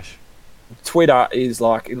trash. Twitter is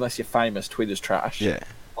unless you're famous, Twitter's trash. Yeah.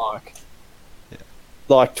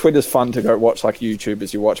 Like Twitter's fun to go watch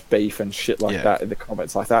YouTubers. You watch beef and shit like Yeah. that in the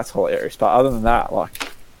comments. That's hilarious. But other than that,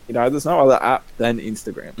 there's no other app than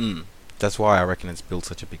Instagram. That's why I reckon it's built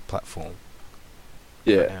such a big platform.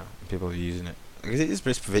 Yeah, Right now. People are using it. Because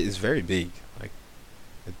it's very big.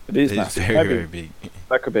 it is It's massive. very, Maybe very big.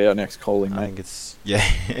 that could be our next calling, I mate. think it's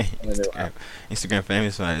Instagram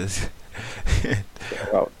famous, mate. Yeah,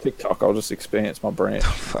 well, TikTok, I'll just experience my brand.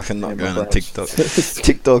 Fucking not Yeah, going my on brand. TikTok.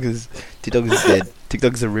 TikTok is dead.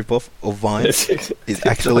 TikTok is a rip-off of Vines. It's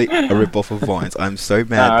actually a rip-off of Vines. I'm so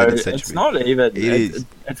mad No, that it's such it's a not even. It is.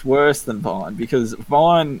 It's worse than Vine because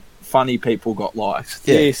Vine, funny people got likes.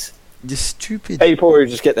 Yeah. This just stupid. people who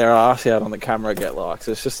just get their ass out on the camera get likes.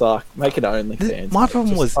 It's just make it OnlyFans. My mate. problem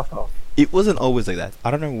Just was- fuck off. It wasn't always like that.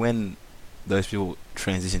 I don't know when those people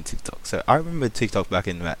transitioned TikTok. So I remember TikTok back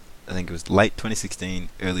in I think it was late 2016,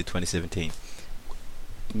 early 2017.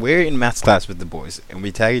 We're in maths class with the boys, and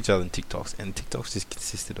we tag each other in TikToks, and TikToks just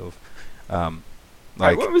consisted of,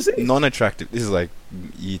 Wait, what was it? non-attractive. This is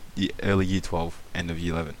early year 12, end of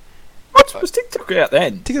year 11. What was TikTok out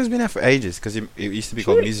then? TikTok's been out for ages because it used to be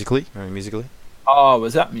called Shit. Musically. Remember Musically? Oh,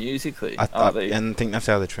 was that Musically? And I think that's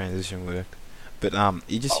how the transition worked. But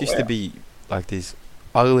it just used to wow. be like these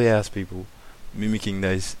ugly ass people mimicking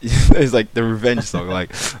those the revenge song I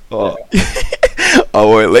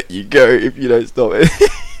won't let you go if you don't stop it.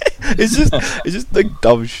 it's just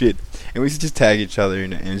dumb shit. And we used to just tag each other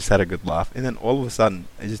in it and just had a good laugh. And then all of a sudden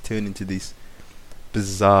it just turned into this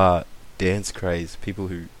bizarre dance craze. People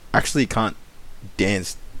who actually can't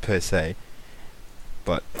dance per se,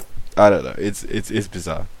 but I don't know. It's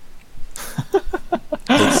bizarre.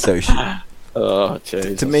 It's so shit. Oh,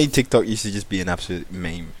 jeez. To me, TikTok used to just be an absolute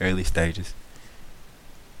meme. Early stages.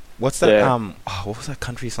 What's that? Yeah. What was that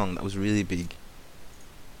country song that was really big?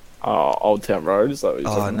 Old Town Road, is that what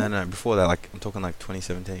you're Oh talking no, about? no. Before that, I'm talking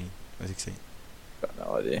 2017, 2016. Got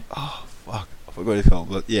no idea. Oh fuck, I forgot it's called.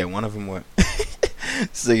 But yeah, one of them were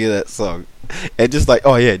singing that song, and just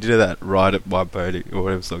oh yeah, do that Ride It by Bodie or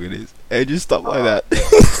whatever song it is, and just stuff like that.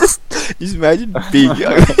 Just imagine big.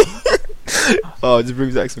 Oh, it just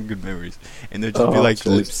brings back some good memories. And they'll just be Oh, like jeez.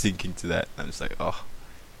 lip syncing to that. I'm just like, oh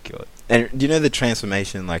god. And do you know the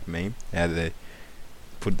transformation like meme? How they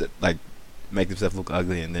put the like make themselves look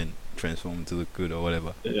ugly and then transform to look good or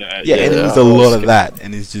whatever. Yeah, and there's a lot of that,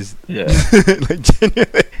 and it's just Yeah. like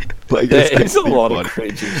genuinely, like There's a lot of funny.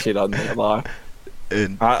 cringy shit on there. Like,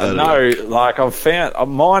 And I don't know, like I've found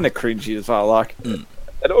mine are cringy as well. Like, Mm.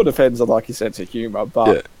 it all depends on like your sense of humor,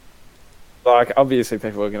 but Yeah. like obviously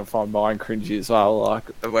people are going to find mine cringy as well. Like,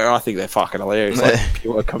 where I think they're fucking hilarious, like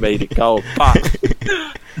pure comedic gold.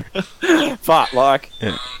 But like,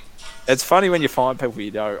 Yeah. it's funny when you find people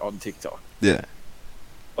you know on TikTok. Yeah.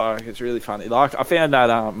 Like, it's really funny. Like, I found that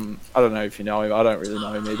I don't know if you know him. I don't really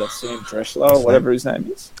know him either. Sam Dressler, What's or whatever his name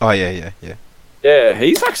is. Oh yeah. Yeah,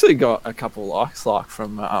 he's actually got a couple likes, like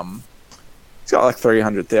from he's got like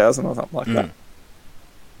 300,000 or something like that.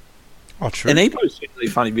 Oh, true. And he posts really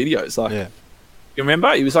funny videos. Like, Yeah. you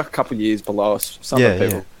remember? He was like a couple of years below us. Some Yeah, of the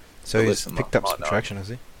people. yeah. So he's listen, picked like, up some might know. traction, has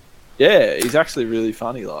he? Yeah, he's actually really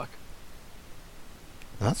funny. Like,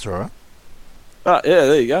 That's alright. but yeah,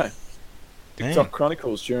 there you go. Damn. TikTok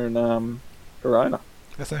Chronicles during Corona.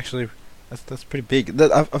 That's actually that's pretty big.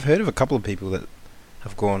 I've heard of a couple of people that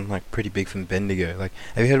have gone like pretty big from Bendigo. Like,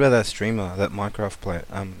 have you heard about that streamer, that Minecraft player,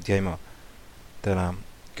 gamer, that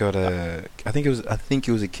got a I think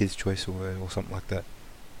it was a Kids Choice Award or something like that.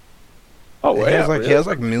 Oh wow! He has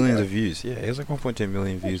like millions of views. Yeah, he has like 1.2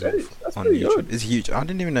 million views That's on pretty YouTube. good. It's huge. I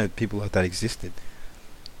didn't even know people like that existed.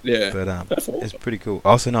 Yeah, But that's it's awesome. pretty cool. I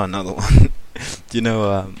also know another one. Do you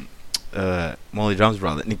know Molly Drum's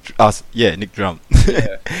brother, Nick? Nick Drum.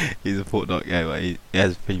 Yeah. He's a Fortnite gamer. He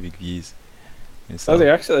has pretty big views. And stuff. Does he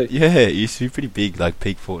actually? Yeah, he used to be pretty big, like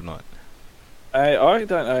peak Fortnite. I don't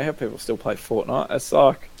know how people still play Fortnite. It's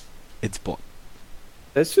like, It's bot.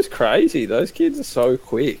 it's just crazy. Those kids are so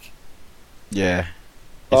quick. Yeah,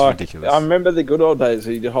 it's Like, ridiculous. I remember the good old days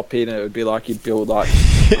where you'd hop in and it would be like you'd build like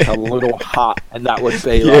a little hut and that would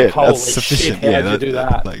be like, holy that's sufficient. shit, how'd Yeah, you do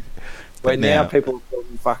that? Like, Where but now now- people are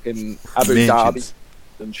building fucking Abu mansions.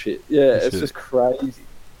 Dhabi and shit. Yeah, it's Shit. just crazy.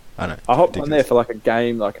 I know. I hopped on there ridiculous. for like a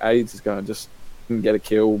game, like AIDS is going, just didn't get a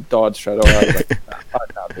kill, died straight away. I was like, nah,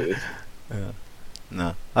 I can't do this. Yeah.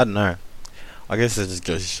 No, I don't know. I guess it just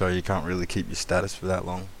goes to show you can't really keep your status for that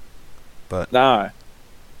long. No.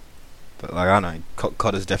 But like I know,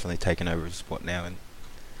 Cotter's definitely taken over his spot now, and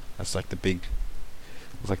that's like the big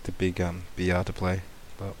BR to play.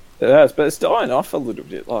 It has, but it's dying off a little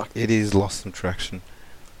bit. Like, It is lost some traction.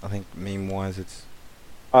 I think meme wise, it's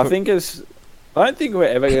I don't think we're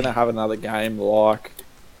ever going to have another game like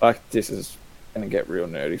this is going to get real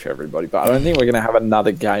nerdy for everybody, but I don't think we're going to have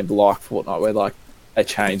another game like Fortnite where like they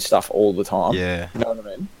change stuff all the time. yeah, You know what I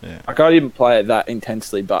mean? yeah. Like, I didn't play it that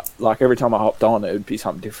intensely, but like every time I hopped on, it would be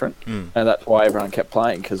something different, Mm. and that's why everyone kept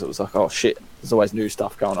playing, because it was like, oh shit, there's always new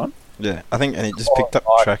stuff going on. Yeah, I think, and it just picked up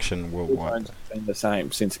Like, traction worldwide. It's been the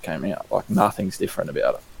same since it came out. Like, nothing's different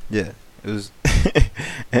about it. Yeah, it was.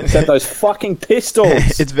 Except those fucking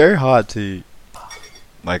pistols. It's very hard to,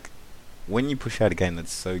 like, when you push out a game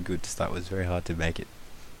that's so good to start with, it's very hard to make it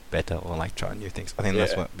better or like try new things. I think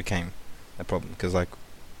that's Yeah. what became a problem, because like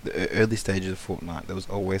the early stages of Fortnite, there was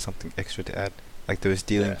always something extra to add. Like, they were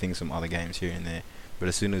stealing Yeah. things from other games here and there, but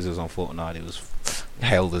as soon as it was on Fortnite, it was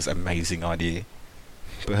hailed as amazing idea.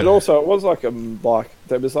 But And also, it was like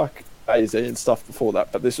there was like AZ and stuff before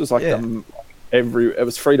that, but this was like Yeah. it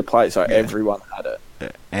was free to play, so Yeah. everyone had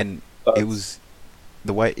it. and So it was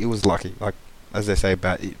the way it was lucky. Like, as they say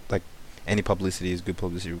about it, like any publicity is good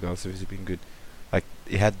publicity, regardless if it's been good. Like,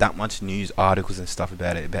 it had that much news articles and stuff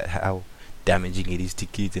about it, about how damaging it is to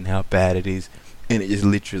kids and how bad it is, and it just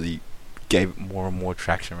literally gave it more and more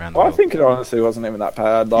traction around the I world. think it honestly wasn't even that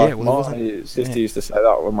bad. Like, Yeah, well, it my wasn't- sister yeah. used to say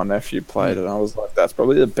that when my nephew played it, and I was like, that's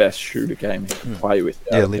probably the best shooter game he can Mm. play with.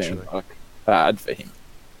 Yeah, without being, literally. like, bad for him.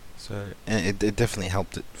 So, and it definitely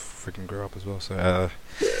helped it freaking grow up as well. So, Yeah.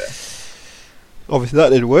 obviously that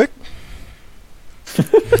didn't work.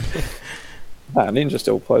 Nah, Ninja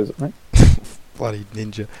still plays it, mate. Bloody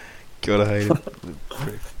Ninja, gotta hate him.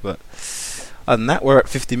 But other than that, we're at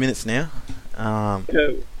 50 minutes now. Yeah.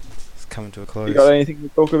 It's coming to a You close. got anything to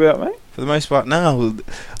talk about, mate? For the most part, no.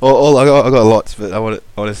 All I got lots, but I want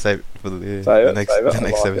to save it for the Save it, next save it, the I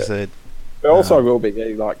next like it. episode. We also will be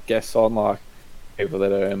getting like guests on, like people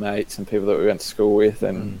that are our mates and people that we went to school with,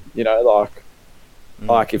 and you know,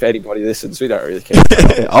 like if anybody listens, we don't really care.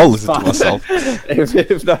 I'll listen to But myself.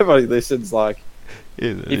 if nobody listens, like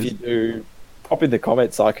Yeah, that if is. you do, pop in the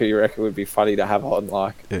comments like who you reckon would be funny to have on,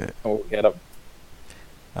 like, Yeah. and we'll get them.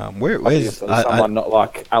 Where's Obviously, someone not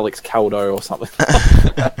like Alex Caldo or something.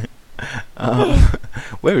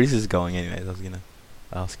 where is this going anyways? I was gonna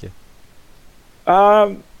ask you.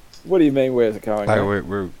 What do you mean? Where's it going? Like,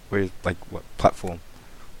 mate? we're like what platform?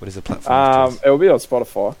 What is the platform? It'll be on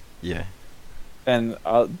Spotify, Yeah. and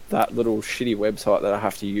that little shitty website that I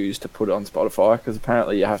have to use to put it on Spotify, because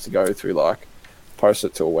apparently you have to go through like post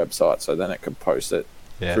it to a website, so then it can post it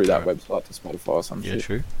Yeah. through that true. website to Spotify or some Yeah, shit.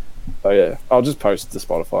 true. So yeah, I'll just post the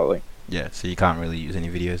Spotify link. Yeah, so you can't really use any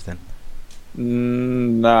videos then.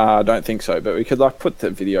 Nah, I don't think so. But we could like put the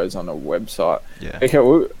videos on a website. Yeah. Okay,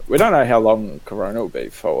 we don't know how long Corona will be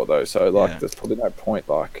for though, so like Yeah. there's probably no point.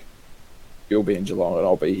 Like you'll be in Geelong and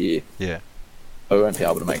I'll be here. Yeah. I won't be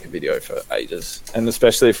able to make a video for ages, and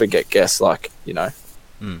especially if we get guests, like But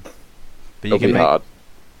it'll you can be make hard.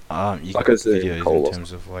 you Like got as a videos call in or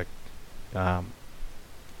terms of like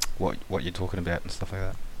what you're talking about and stuff like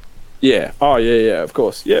that. Yeah. Oh yeah. Of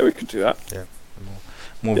course. Yeah, we could do that.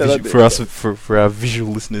 More Yeah, that'd be for us for our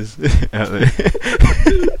visual listeners out there.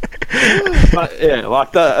 But yeah,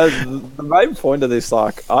 like the main point of this,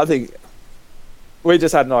 like I think we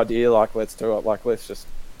just had an idea, like let's do it, like let's just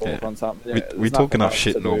talk Yeah. on something. we Yeah, we there's talk nothing enough else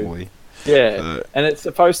shit to do. normally. Yeah, and it's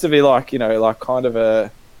supposed to be like like kind of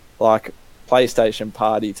a like PlayStation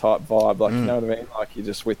party type vibe, like you know what I mean? Like you're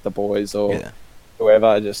just with the boys or Yeah.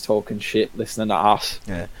 whoever, just talking shit, listening to us.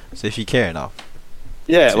 Yeah. So if you care enough.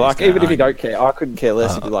 Yeah, So like just even if you argue. don't care, I couldn't care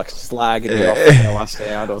less if you like slagging me Yeah. off and how I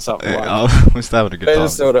sound or something like that. We're still having a good We're time.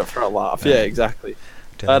 just doing it for a laugh. Yeah, Yeah. exactly.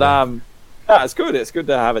 Tell But me. no, it's good. It's good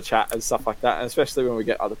to have a chat and stuff like that, and especially when we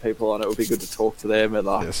get other people on, it would be good to talk to them and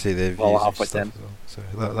like, Yeah, see their views I'll and laugh with stuff them. as well.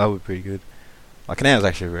 So that would be pretty good. Like an hour is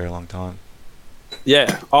actually a very long time,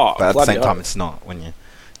 yeah. Oh, but at the bloody same hell. time, it's not when you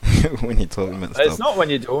when you're talking about It's stuff. not when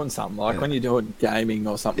you're doing something like Yeah. when you're doing gaming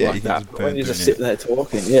or something Yeah, like you can that. just But when burn you're just through sitting there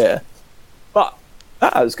talking, yeah. But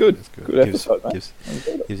that was good. That's good. Good episode, mate.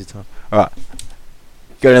 Gives you time. All right.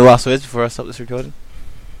 Got any last words before I stop this recording?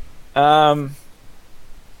 Yeah,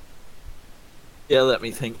 let me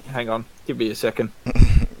think. Hang on. Give me a second.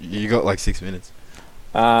 You got like 6 minutes.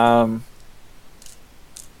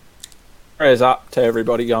 Prayers up to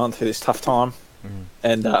everybody going through this tough time.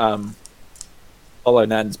 And follow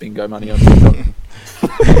Nan's Bingo Money on TikTok.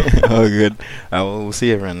 Oh, good. Well, we'll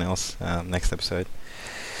see everyone else next episode.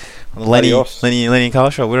 Lenny and Carl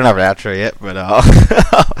Show. We don't have an outro yet, but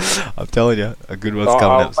I'm telling you, a good one's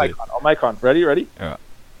coming up soon. I'll make one. Ready? Alright.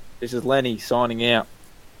 This is Lenny signing out.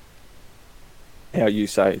 How you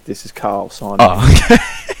say, this is Carl signing out. Oh, okay.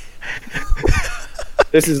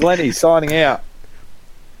 This is Lenny signing out.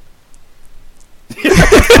 See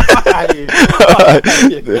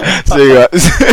you guys.